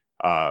scene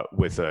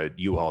with a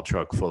U-Haul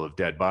truck full of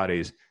dead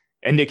bodies.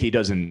 And Nikki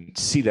doesn't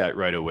see that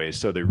right away.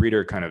 So the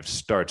reader kind of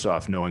starts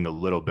off knowing a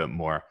little bit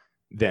more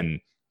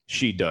than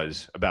she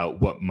does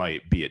about what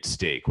might be at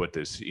stake, what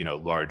this,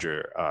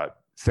 larger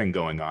thing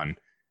going on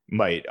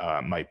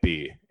might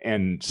be.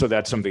 And so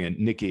that's something that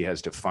Nikki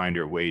has to find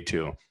her way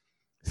to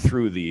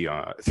through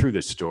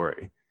the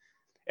story.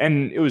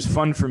 And it was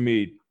fun for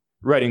me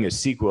writing a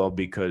sequel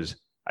because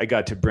I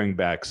got to bring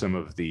back some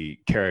of the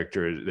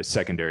characters, the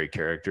secondary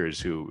characters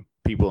who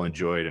people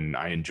enjoyed and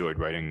I enjoyed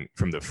writing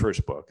from the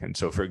first book. And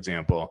so, for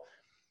example,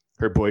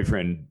 her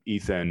boyfriend,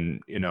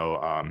 Ethan,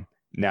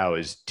 now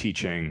is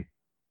teaching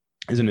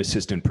as an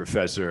assistant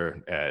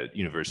professor at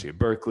University of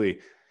Berkeley.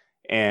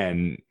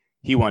 And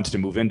he wants to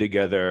move in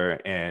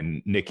together,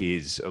 and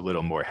Nikki's a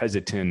little more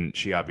hesitant.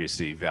 She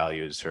obviously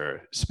values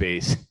her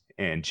space,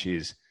 and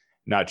she's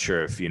not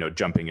sure if,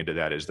 jumping into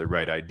that is the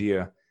right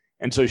idea.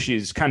 And so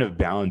she's kind of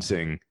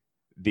balancing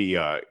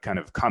the kind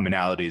of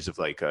commonalities of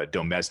like a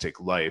domestic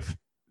life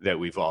that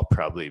we've all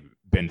probably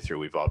been through.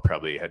 We've all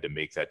probably had to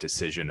make that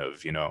decision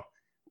of,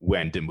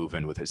 when to move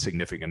in with a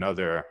significant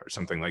other or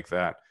something like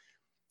that.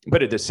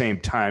 But at the same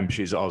time,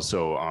 she's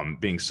also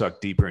being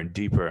sucked deeper and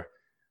deeper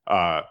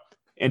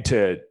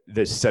into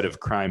this set of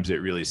crimes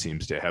that really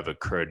seems to have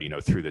occurred,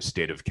 through the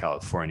state of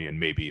California and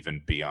maybe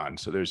even beyond.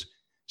 So there's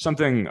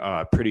something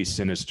pretty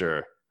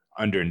sinister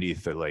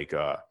underneath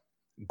the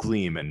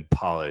gleam and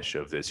polish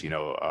of this,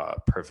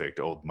 perfect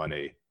old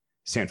money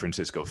San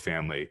Francisco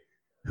family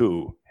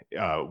who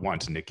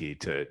wants Nikki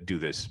to do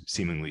this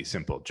seemingly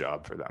simple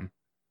job for them.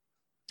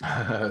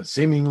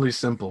 Seemingly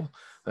simple.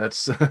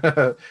 That's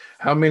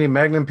how many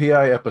Magnum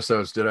PI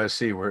episodes did I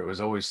see where it was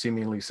always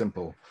seemingly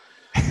simple?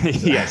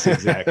 Yes,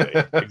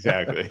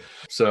 exactly.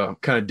 So I'm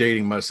kind of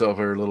dating myself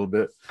here a little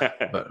bit.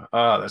 But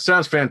that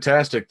sounds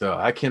fantastic, though.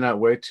 I cannot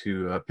wait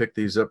to pick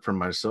these up for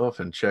myself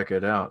and check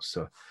it out.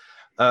 So,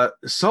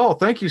 Saul,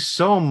 thank you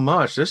so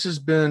much. This has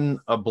been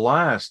a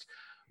blast.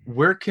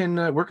 Where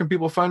can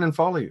people find and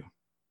follow you?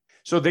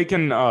 So they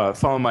can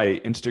follow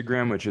my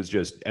Instagram, which is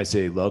just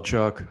S.A.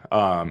 Lelchuk.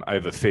 I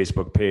have a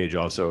Facebook page,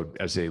 also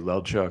S.A.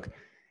 Lelchuk.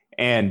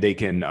 And they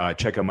can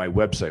check out my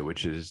website,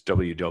 which is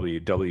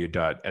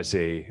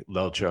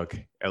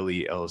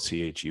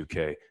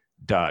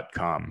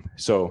www.salelchuk.com.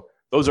 So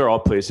those are all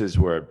places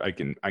where I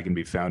can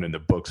be found, and the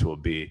books will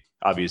be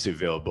obviously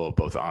available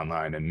both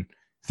online and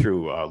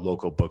through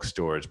local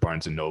bookstores,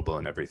 Barnes and Noble,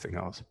 and everything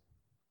else.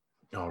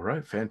 All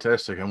right,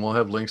 fantastic. And we'll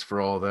have links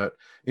for all that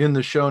in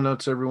the show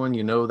notes, everyone.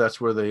 You know that's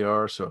where they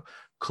are. So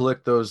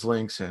click those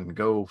links and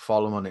go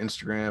follow him on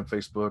Instagram,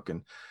 Facebook,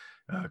 and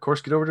of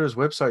course, get over to his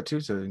website too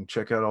so you can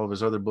check out all of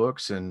his other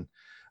books. And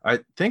I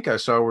think I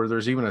saw where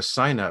there's even a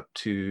sign up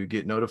to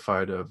get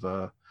notified of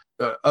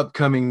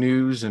upcoming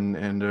news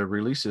and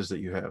releases that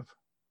you have.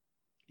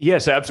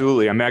 Yes,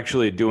 absolutely. I'm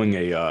actually doing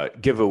a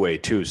giveaway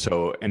too.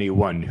 So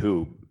anyone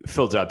who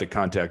fills out the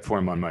contact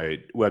form on my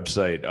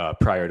website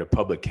prior to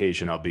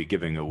publication, I'll be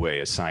giving away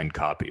a signed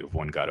copy of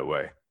One Got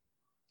Away.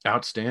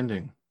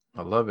 Outstanding.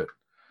 I love it.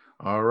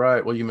 All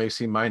right. Well, you may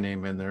see my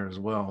name in there as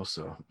well.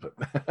 So, but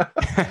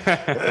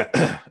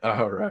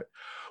all right.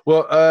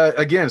 Well,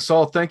 again,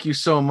 Saul, thank you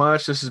so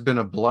much. This has been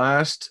a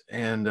blast,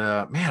 and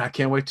man, I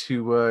can't wait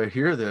to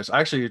hear this. I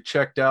actually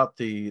checked out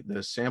the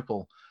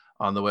sample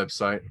on the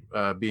website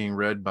being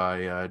read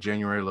by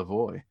January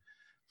Lavoie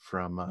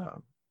from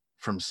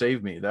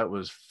Save Me. That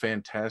was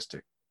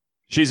fantastic.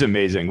 She's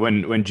amazing.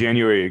 When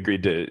January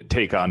agreed to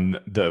take on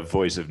the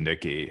voice of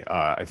Nikki,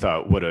 I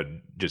thought, what a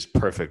just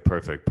perfect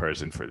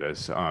person for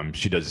this.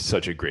 She does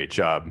such a great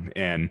job,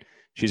 and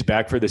she's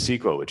back for the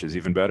sequel, which is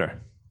even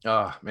better.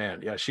 Oh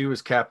man, yeah, she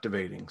was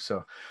captivating.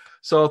 So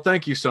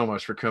thank you so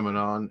much for coming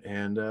on.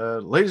 And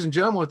ladies and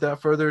gentlemen,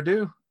 without further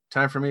ado,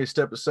 time for me to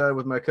step aside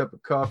with my cup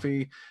of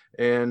coffee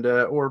and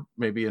or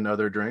maybe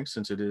another drink,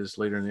 since it is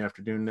later in the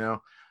afternoon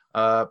now.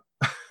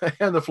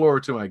 And the floor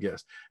to my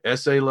guest,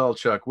 S.A.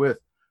 Lelchuk, with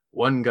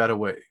One Got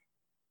Away.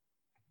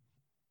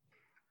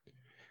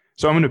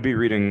 So I'm going to be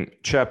reading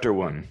chapter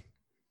 1.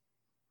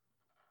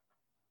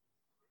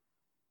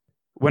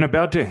 When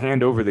about to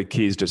hand over the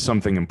keys to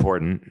something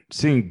important,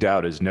 seeing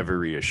doubt is never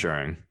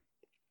reassuring.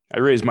 I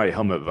raise my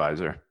helmet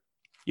visor.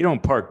 You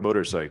don't park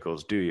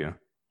motorcycles, do you?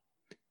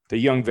 The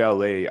young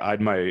valet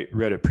eyed my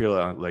red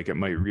Aprilia like it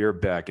might rear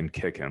back and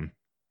kick him.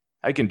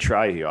 I can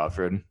try, he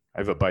offered. I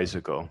have a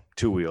bicycle,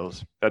 2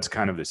 wheels. That's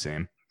kind of the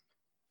same.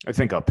 I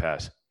think I'll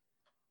pass.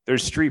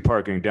 There's street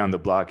parking down the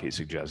block, he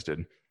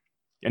suggested.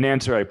 In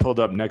answer, I pulled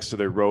up next to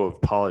the row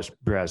of polished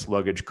brass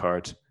luggage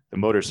carts, the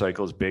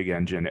motorcycle's big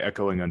engine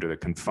echoing under the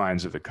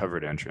confines of the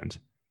covered entrance.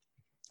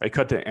 I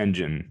cut the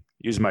engine,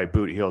 used my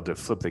boot heel to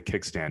flip the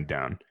kickstand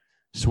down,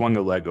 swung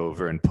a leg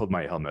over, and pulled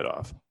my helmet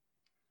off.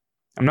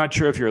 I'm not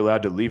sure if you're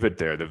allowed to leave it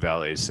there, the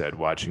valet said,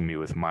 watching me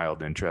with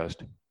mild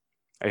interest.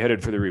 I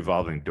headed for the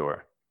revolving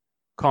door.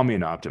 Call me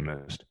an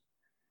optimist.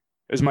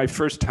 It was my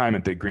first time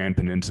at the Grand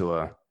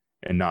Peninsula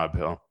in Nob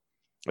Hill,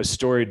 a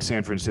storied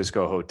San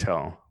Francisco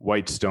hotel,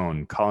 white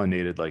stone,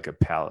 colonnaded like a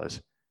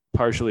palace,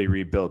 partially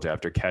rebuilt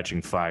after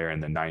catching fire in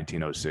the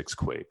 1906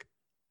 quake.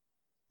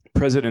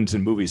 Presidents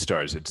and movie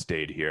stars had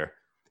stayed here,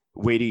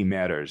 weighty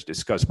matters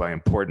discussed by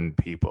important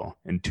people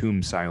in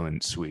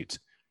tomb-silent suites.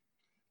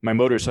 My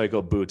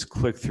motorcycle boots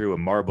clicked through a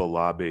marble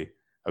lobby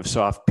of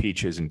soft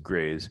peaches and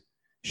grays,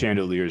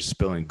 chandeliers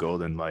spilling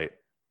golden light.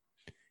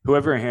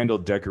 Whoever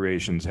handled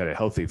decorations had a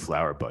healthy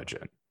flower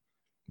budget.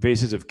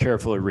 Vases of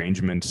careful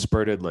arrangement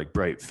spurted like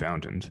bright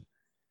fountains.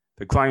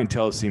 The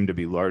clientele seemed to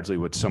be largely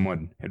what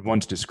someone had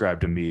once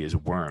described to me as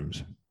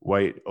worms,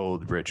 white,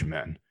 old, rich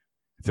men.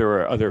 If there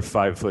were other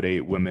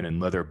 5'8" women in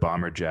leather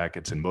bomber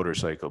jackets and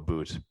motorcycle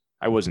boots,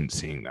 I wasn't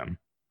seeing them.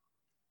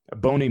 A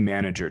bony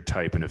manager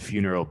type in a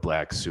funeral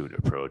black suit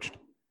approached.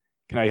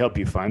 Can I help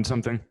you find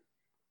something?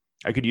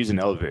 I could use an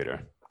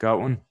elevator.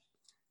 Got one?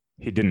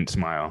 He didn't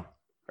smile.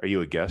 Are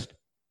you a guest?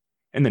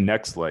 In the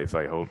next life,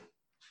 I hope.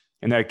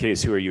 In that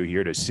case, who are you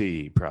here to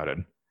see? He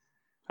prodded.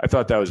 I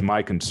thought that was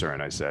my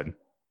concern, I said.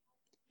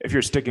 If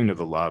you're sticking to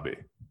the lobby,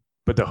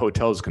 but the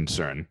hotel's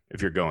concern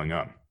if you're going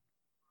up.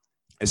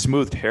 I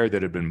smoothed hair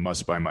that had been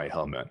mussed by my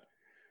helmet.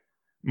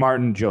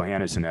 Martin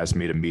Johannesson asked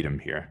me to meet him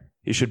here.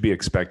 He should be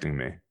expecting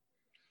me.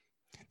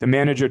 The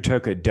manager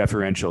took a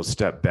deferential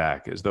step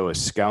back, as though a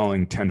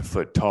scowling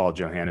 10-foot-tall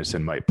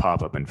Johannesson might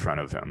pop up in front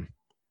of him.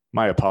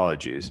 My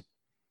apologies.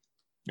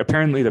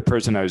 Apparently, the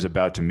person I was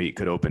about to meet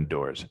could open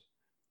doors.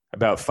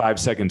 About 5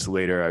 seconds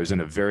later, I was in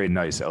a very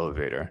nice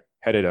elevator,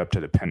 headed up to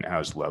the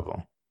penthouse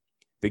level.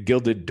 The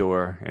gilded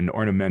door and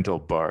ornamental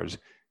bars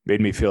made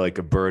me feel like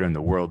a bird in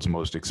the world's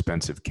most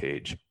expensive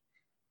cage.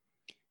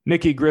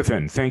 Nikki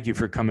Griffin, thank you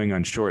for coming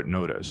on short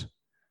notice.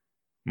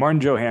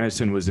 Martin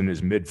Johannesson was in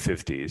his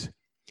mid-50s,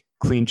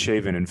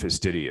 clean-shaven and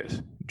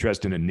fastidious,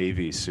 dressed in a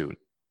navy suit.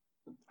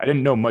 I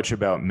didn't know much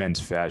about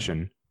men's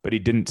fashion, but he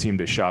didn't seem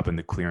to shop in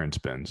the clearance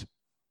bins.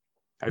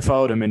 I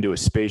followed him into a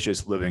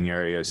spacious living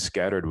area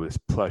scattered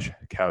with plush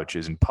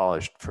couches and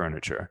polished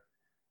furniture.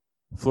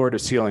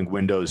 Floor-to-ceiling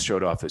windows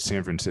showed off the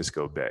San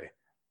Francisco Bay.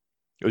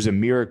 It was a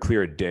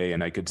mirror-clear day,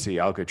 and I could see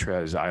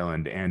Alcatraz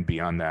Island and,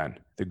 beyond that,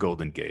 the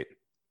Golden Gate.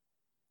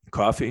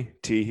 "Coffee?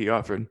 Tea?" he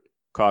offered.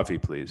 "Coffee,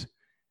 please."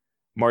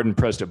 Martin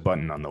pressed a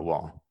button on the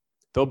wall.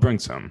 "They'll bring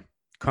some.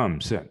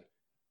 Come, sit."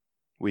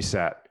 We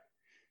sat.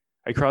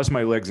 I crossed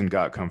my legs and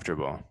got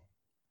comfortable.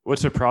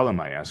 "What's the problem?"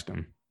 I asked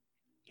him.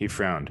 He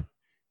frowned.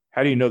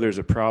 "How do you know there's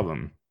a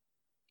problem?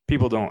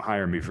 People don't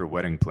hire me for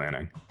wedding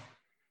planning."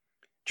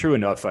 True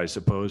enough, I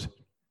suppose.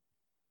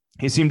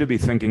 He seemed to be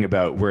thinking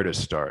about where to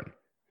start.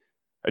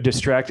 A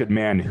distracted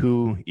man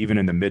who, even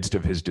in the midst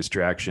of his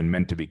distraction,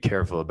 meant to be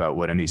careful about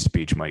what any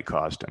speech might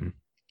cost him.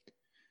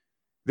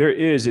 "There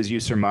is, as you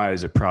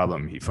surmise, a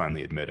problem," he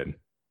finally admitted.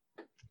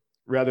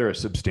 "Rather a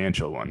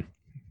substantial one.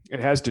 It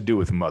has to do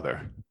with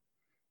Mother."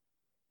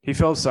 He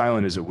fell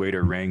silent as a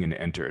waiter rang and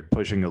entered,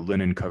 pushing a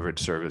linen-covered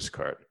service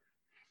cart.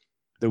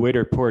 The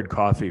waiter poured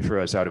coffee for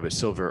us out of a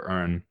silver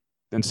urn,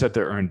 then set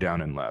the urn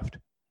down and left.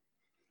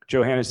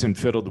 Johannesson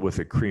fiddled with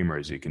the creamer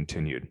as he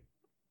continued.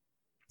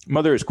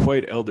 "Mother is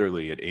quite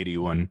elderly at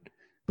 81,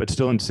 but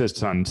still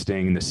insists on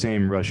staying in the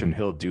same Russian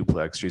Hill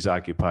duplex she's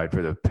occupied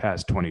for the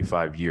past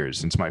 25 years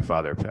since my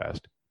father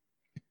passed.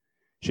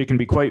 She can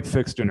be quite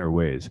fixed in her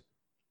ways.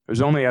 It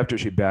was only after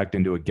she backed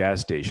into a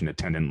gas station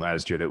attendant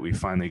last year that we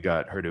finally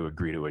got her to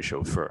agree to a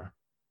chauffeur."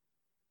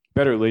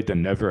 "Better late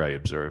than never," I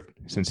observed,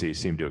 since he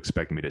seemed to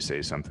expect me to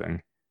say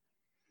something.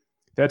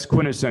 "That's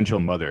quintessential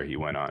Mother," he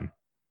went on.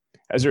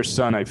 "As her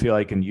son, I feel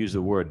I can use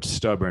the word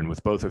stubborn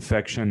with both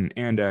affection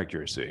and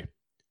accuracy.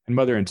 And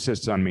Mother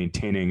insists on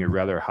maintaining a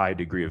rather high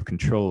degree of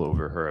control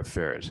over her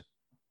affairs.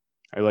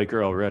 I like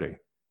her already."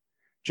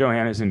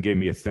 Johannesson gave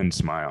me a thin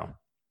smile.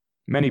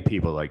 "Many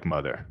people like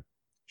Mother.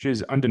 She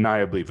is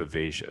undeniably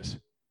vivacious.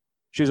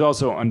 She is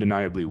also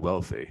undeniably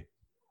wealthy."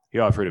 He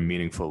offered a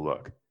meaningful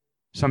look.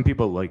 "Some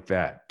people like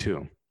that,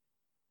 too."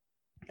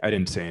 I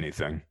didn't say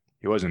anything.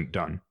 He wasn't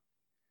done.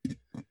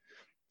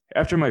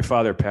 "After my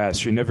father passed,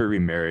 she never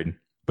remarried,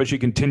 but she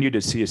continued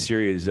to see a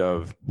series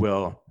of,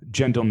 well,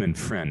 gentleman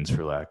friends,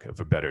 for lack of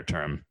a better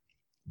term.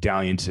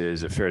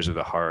 Dalliances, affairs of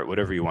the heart,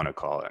 whatever you want to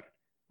call it.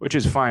 Which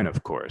is fine,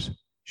 of course.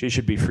 She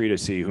should be free to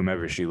see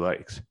whomever she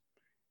likes."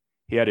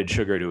 He added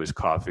sugar to his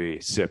coffee,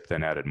 sipped,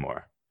 then added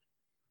more.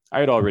 I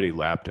had already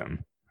lapped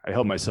him. I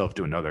helped myself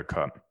to another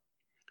cup.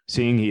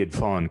 Seeing he had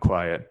fallen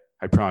quiet,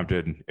 I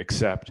prompted,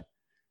 "Accept."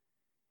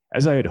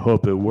 As I had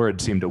hoped, the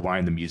word seemed to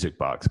wind the music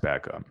box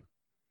back up.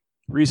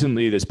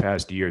 "Recently, this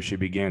past year, she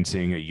began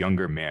seeing a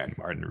younger man,"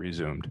 Martin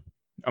resumed.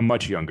 "A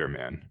much younger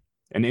man.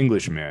 An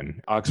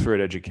Englishman,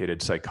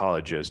 Oxford-educated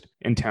psychologist,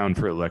 in town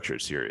for a lecture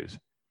series.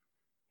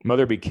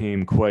 Mother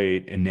became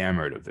quite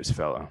enamored of this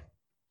fellow.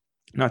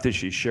 Not that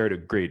she shared a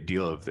great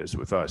deal of this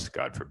with us,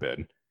 God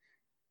forbid.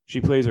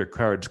 She plays her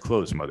cards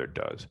close, Mother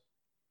does."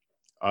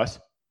 "Us?"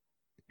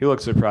 He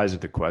looked surprised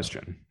at the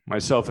question.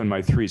 "Myself and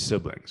my 3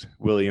 siblings,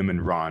 William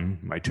and Ron,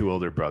 my 2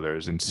 older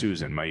brothers, and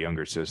Susan, my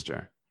younger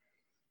sister."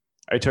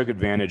 I took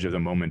advantage of the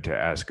moment to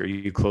ask, "Are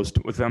you close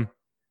with them?"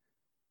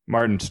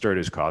 Martin stirred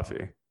his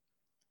coffee.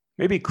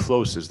 "Maybe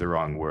close is the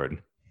wrong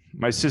word.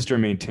 My sister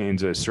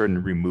maintains a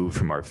certain remove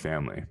from our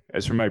family.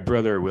 As for my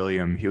brother,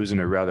 William, he was in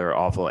a rather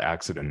awful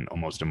accident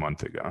almost a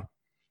month ago.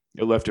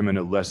 It left him in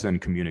a less than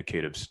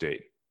communicative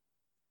state."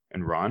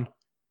 "And Ron?"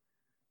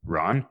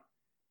 "Ron?"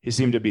 He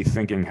seemed to be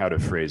thinking how to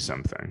phrase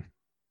something.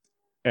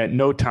 "At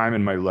no time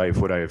in my life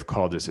would I have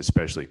called us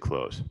especially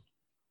close."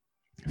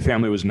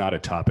 Family was not a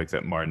topic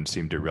that Martin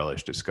seemed to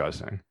relish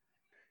discussing.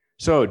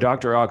 "So,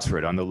 Dr.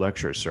 Oxford on the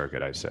lecture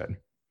circuit," I said.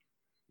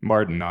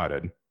 Martin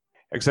nodded.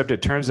 "Except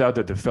it turns out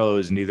that the fellow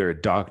is neither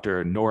a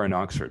doctor nor an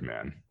Oxford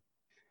man.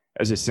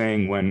 As the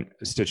saying went,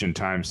 a stitch in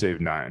time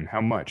saved 9. How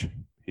much?"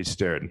 He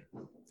stared.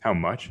 "How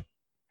much?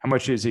 How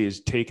much is he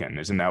taken?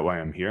 Isn't that why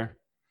I'm here?"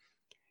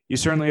 "You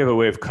certainly have a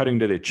way of cutting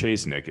to the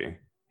chase, Nicky."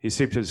 He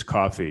sipped his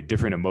coffee,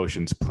 different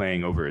emotions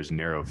playing over his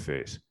narrow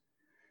face.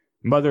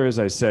 "Mother, as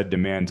I said,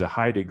 demands a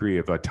high degree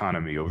of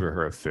autonomy over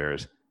her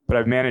affairs, but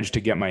I've managed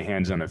to get my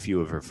hands on a few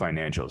of her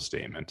financial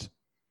statements.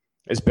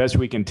 As best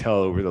we can tell,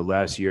 over the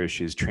last year,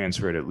 she's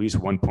transferred at least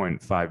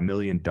 $1.5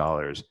 million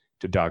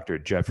to Dr.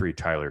 Jeffrey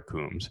Tyler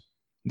Coombs.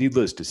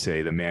 Needless to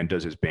say, the man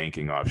does his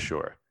banking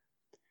offshore.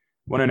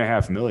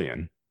 $1.5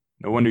 million?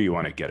 No wonder you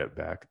want to get it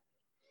back."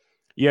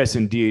 "Yes,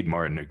 indeed,"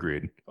 Martin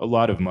agreed. "A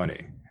lot of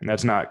money, and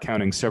that's not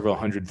counting several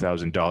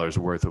 $100,000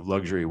 worth of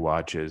luxury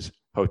watches,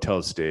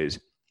 hotel stays,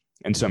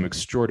 and some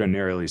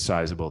extraordinarily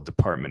sizable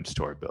department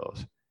store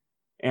bills.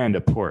 And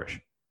a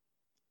Porsche."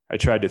 I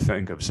tried to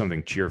think of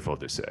something cheerful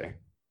to say.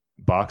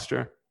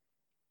 "Boxster?"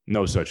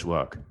 "No such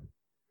luck."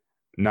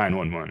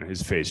 911,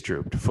 his face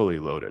drooped, fully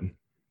loaded.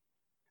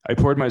 I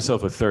poured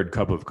myself a 3rd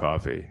cup of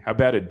coffee. How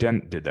bad a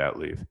dent did that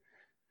leave?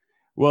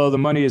 "Well, the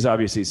money is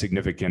obviously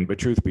significant, but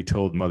truth be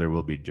told, Mother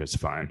will be just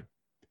fine."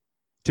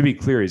 "To be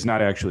clear, he's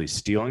not actually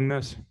stealing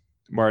this?"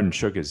 Martin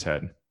shook his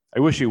head.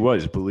 "I wish he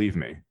was, believe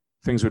me.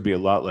 Things would be a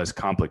lot less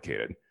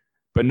complicated.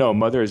 But no,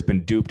 Mother has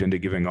been duped into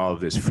giving all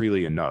of this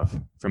freely enough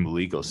from a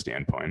legal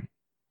standpoint.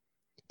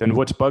 Then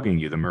what's bugging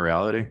you, the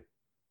morality?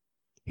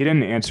 He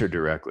didn't answer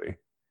directly.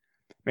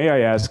 May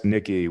I ask,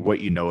 Nikki, what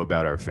you know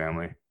about our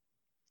family?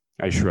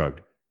 I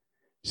shrugged.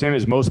 Same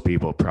as most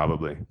people,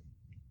 probably.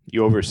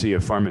 You oversee a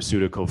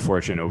pharmaceutical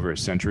fortune over a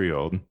century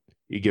old.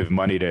 You give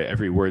money to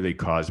every worthy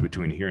cause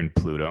between here and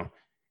Pluto,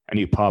 and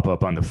you pop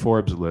up on the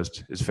Forbes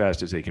list as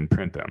fast as they can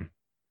print them.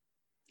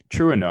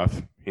 True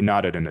enough, he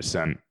nodded in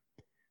assent.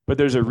 But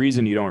there's a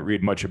reason you don't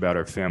read much about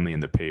our family in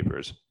the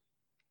papers.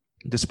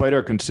 Despite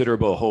our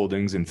considerable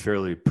holdings and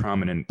fairly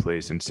prominent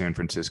place in San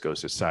Francisco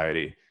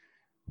society,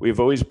 we have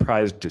always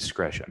prized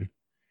discretion.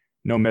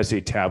 No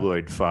messy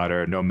tabloid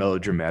fodder, no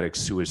melodramatic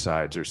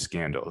suicides or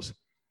scandals.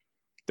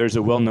 There's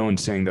a well-known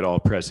saying that all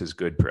press is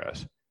good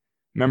press.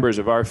 Members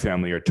of our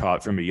family are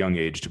taught from a young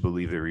age to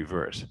believe the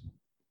reverse.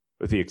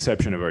 With the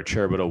exception of our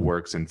charitable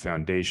works and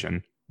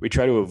foundation, we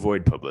try to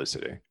avoid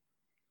publicity.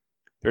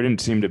 There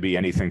didn't seem to be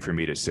anything for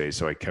me to say,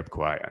 so I kept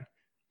quiet.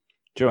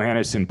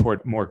 Johannesson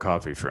poured more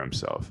coffee for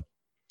himself.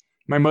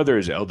 My mother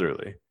is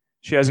elderly.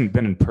 She hasn't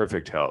been in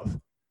perfect health.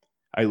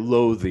 I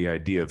loathe the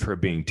idea of her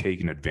being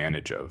taken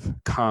advantage of,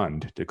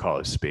 conned, to call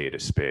a spade a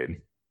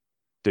spade.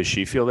 Does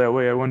she feel that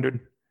way, I wondered?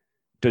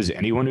 Does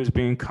anyone who's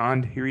being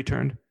conned, he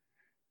returned.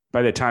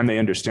 By the time they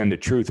understand the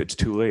truth, it's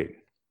too late.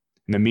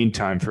 In the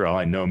meantime, for all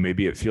I know,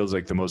 maybe it feels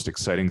like the most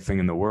exciting thing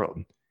in the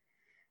world.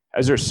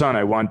 As her son,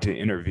 I want to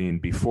intervene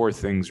before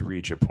things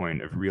reach a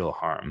point of real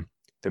harm.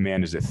 The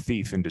man is a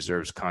thief and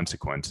deserves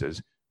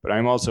consequences, but I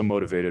am also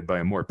motivated by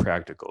a more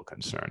practical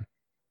concern.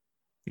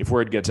 If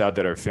word gets out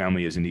that our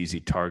family is an easy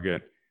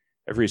target,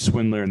 every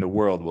swindler in the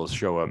world will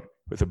show up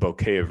with a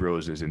bouquet of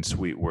roses and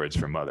sweet words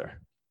from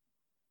Mother.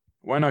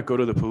 Why not go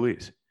to the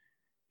police?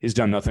 He's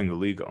done nothing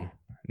illegal.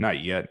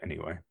 Not yet,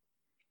 anyway.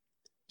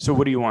 So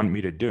what do you want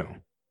me to do?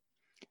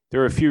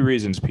 There are a few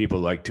reasons people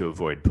like to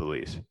avoid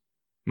police.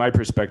 My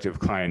prospective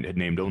client had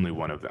named only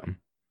one of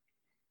them.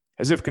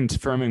 As if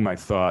confirming my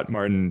thought,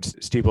 Martin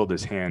steepled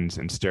his hands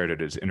and stared at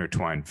his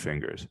intertwined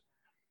fingers.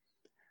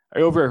 I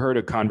overheard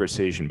a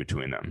conversation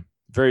between them.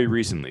 Very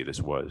recently,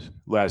 this was,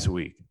 last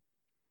week.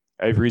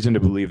 I have reason to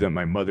believe that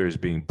my mother is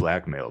being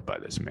blackmailed by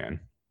this man.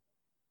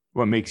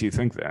 What makes you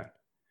think that?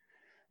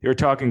 They were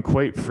talking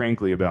quite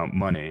frankly about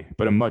money,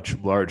 but a much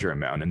larger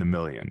amount in the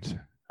millions.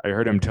 I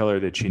heard him tell her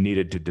that she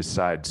needed to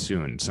decide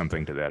soon,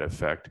 something to that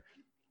effect.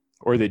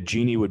 Or the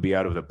genie would be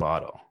out of the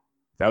bottle.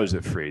 That was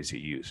the phrase he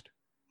used.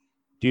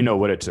 Do you know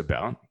what it's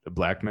about, the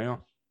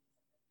blackmail?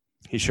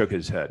 He shook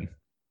his head.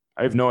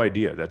 I have no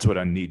idea. That's what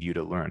I need you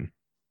to learn.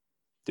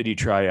 Did you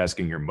try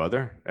asking your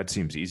mother? That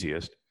seems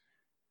easiest.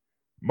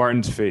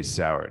 Martin's face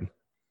soured.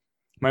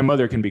 My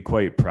mother can be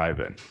quite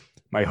private.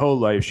 My whole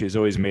life, she has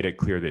always made it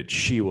clear that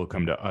she will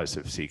come to us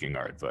if seeking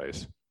our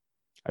advice.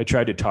 I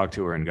tried to talk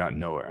to her and got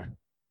nowhere.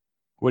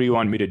 What do you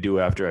want me to do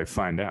after I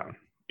find out?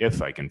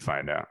 If I can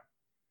find out.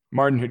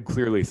 Martin had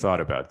clearly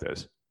thought about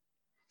this.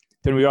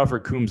 Then we offer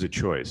Coombs a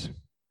choice.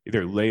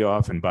 Either lay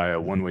off and buy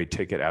a one-way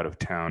ticket out of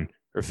town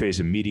or face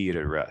immediate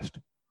arrest.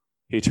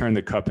 He turned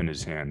the cup in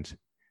his hands.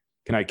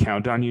 Can I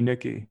count on you,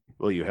 Nikki?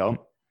 Will you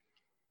help?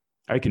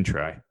 I can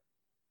try.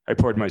 I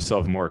poured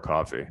myself more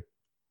coffee.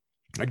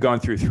 I'd gone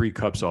through 3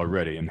 cups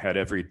already and had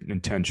every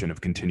intention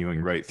of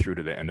continuing right through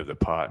to the end of the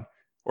pot,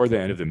 or the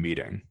end of the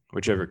meeting,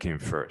 whichever came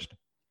first.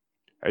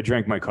 I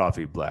drank my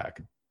coffee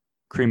black.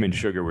 Cream and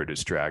sugar were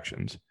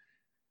distractions.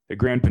 The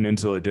Grand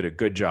Peninsula did a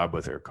good job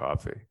with their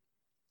coffee.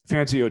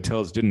 Fancy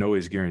hotels didn't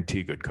always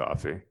guarantee good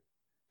coffee.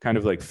 Kind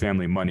of like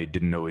family money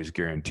didn't always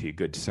guarantee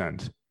good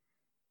sense.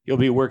 You'll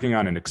be working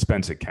on an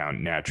expense account,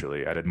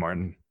 naturally, added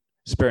Martin.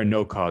 Spare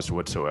no cost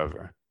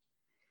whatsoever.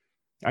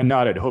 I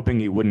nodded, hoping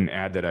he wouldn't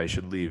add that I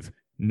should leave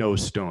no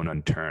stone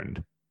unturned.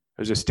 It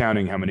was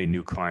astounding how many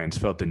new clients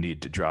felt the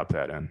need to drop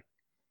that in.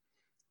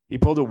 He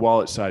pulled a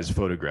wallet-sized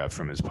photograph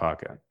from his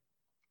pocket.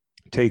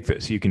 Take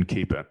this, you can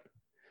keep it.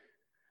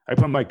 I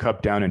put my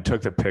cup down and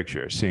took the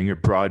picture, seeing a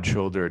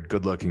broad-shouldered,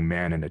 good-looking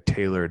man in a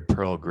tailored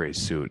pearl gray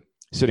suit,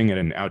 sitting at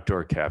an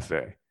outdoor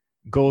cafe.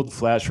 Gold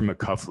flashed from a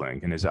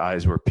cufflink, and his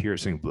eyes were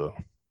piercing blue.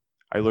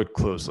 I looked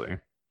closely.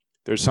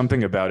 There's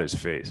something about his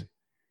face,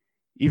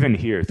 even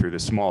here through the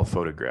small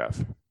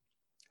photograph,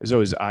 as though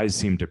his eyes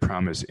seemed to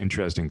promise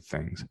interesting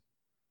things.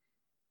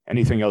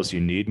 Anything else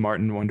you need?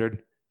 Martin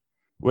wondered.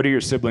 What are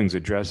your siblings'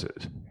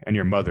 addresses? And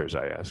your mother's?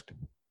 I asked.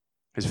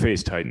 His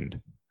face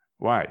tightened.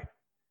 Why?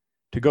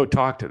 To go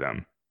talk to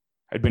them.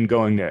 I'd been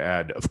going to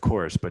add, of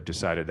course, but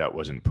decided that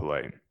wasn't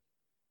polite.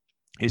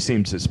 He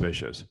seemed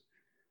suspicious.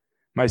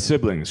 My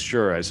siblings,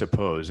 sure, I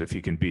suppose, if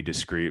you can be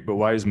discreet, but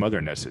why is mother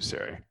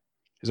necessary?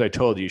 As I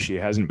told you, she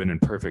hasn't been in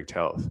perfect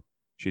health.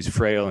 She's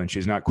frail and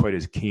she's not quite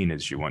as keen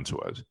as she once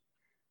was.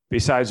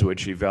 Besides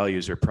which, she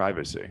values her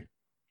privacy.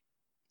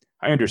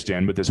 I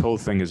understand, but this whole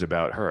thing is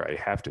about her. I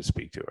have to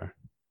speak to her.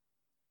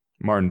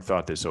 Martin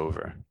thought this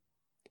over.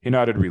 He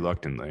nodded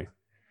reluctantly.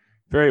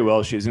 Very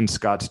well, she's in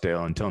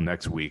Scottsdale until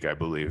next week, I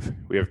believe.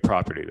 We have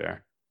property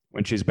there.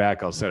 When she's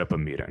back, I'll set up a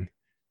meeting.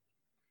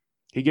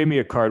 He gave me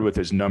a card with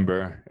his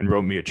number and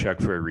wrote me a check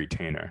for a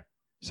retainer.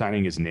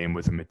 signing his name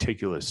with a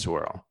meticulous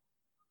swirl.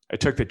 I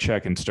took the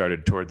check and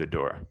started toward the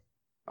door.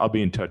 I'll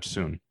be in touch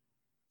soon.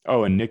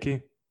 Oh, and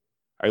Nikki?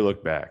 I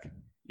looked back.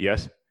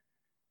 Yes?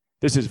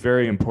 This is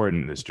very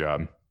important, this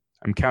job.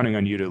 I'm counting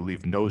on you to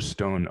leave no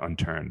stone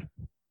unturned.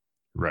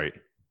 Right.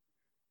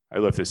 I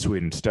left the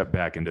suite and stepped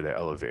back into the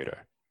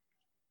elevator.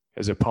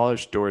 As a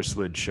polished door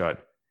slid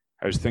shut,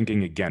 I was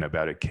thinking again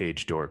about a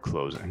cage door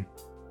closing.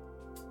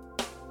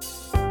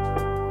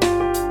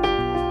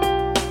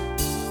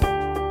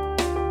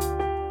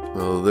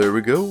 Well, there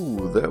we go.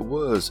 That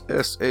was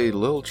S.A.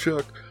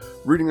 Lelchuk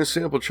reading a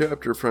sample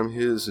chapter from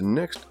his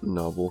next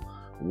novel,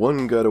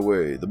 One Got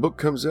Away. The book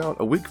comes out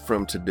a week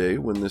from today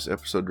when this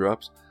episode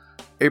drops,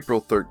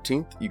 April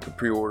 13th. You can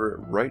pre-order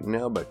it right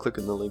now by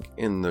clicking the link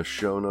in the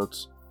show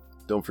notes.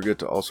 Don't forget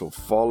to also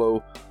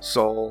follow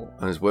Saul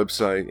on his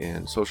website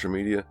and social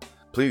media.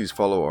 Please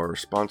follow our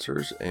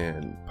sponsors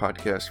and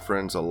podcast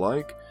friends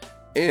alike,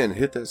 and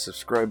hit that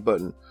subscribe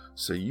button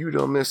so you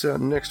don't miss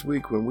out next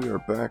week when we are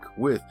back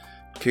with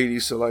Katie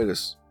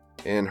Solitis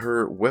and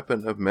her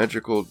weapon of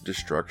magical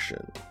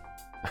destruction.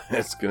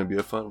 It's going to be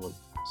a fun one.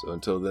 So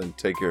until then,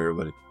 take care,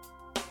 everybody.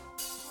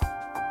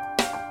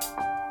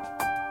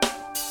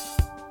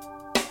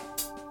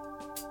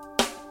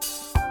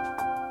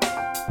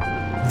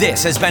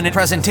 This has been a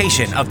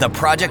presentation of the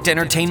Project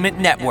Entertainment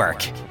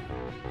Network.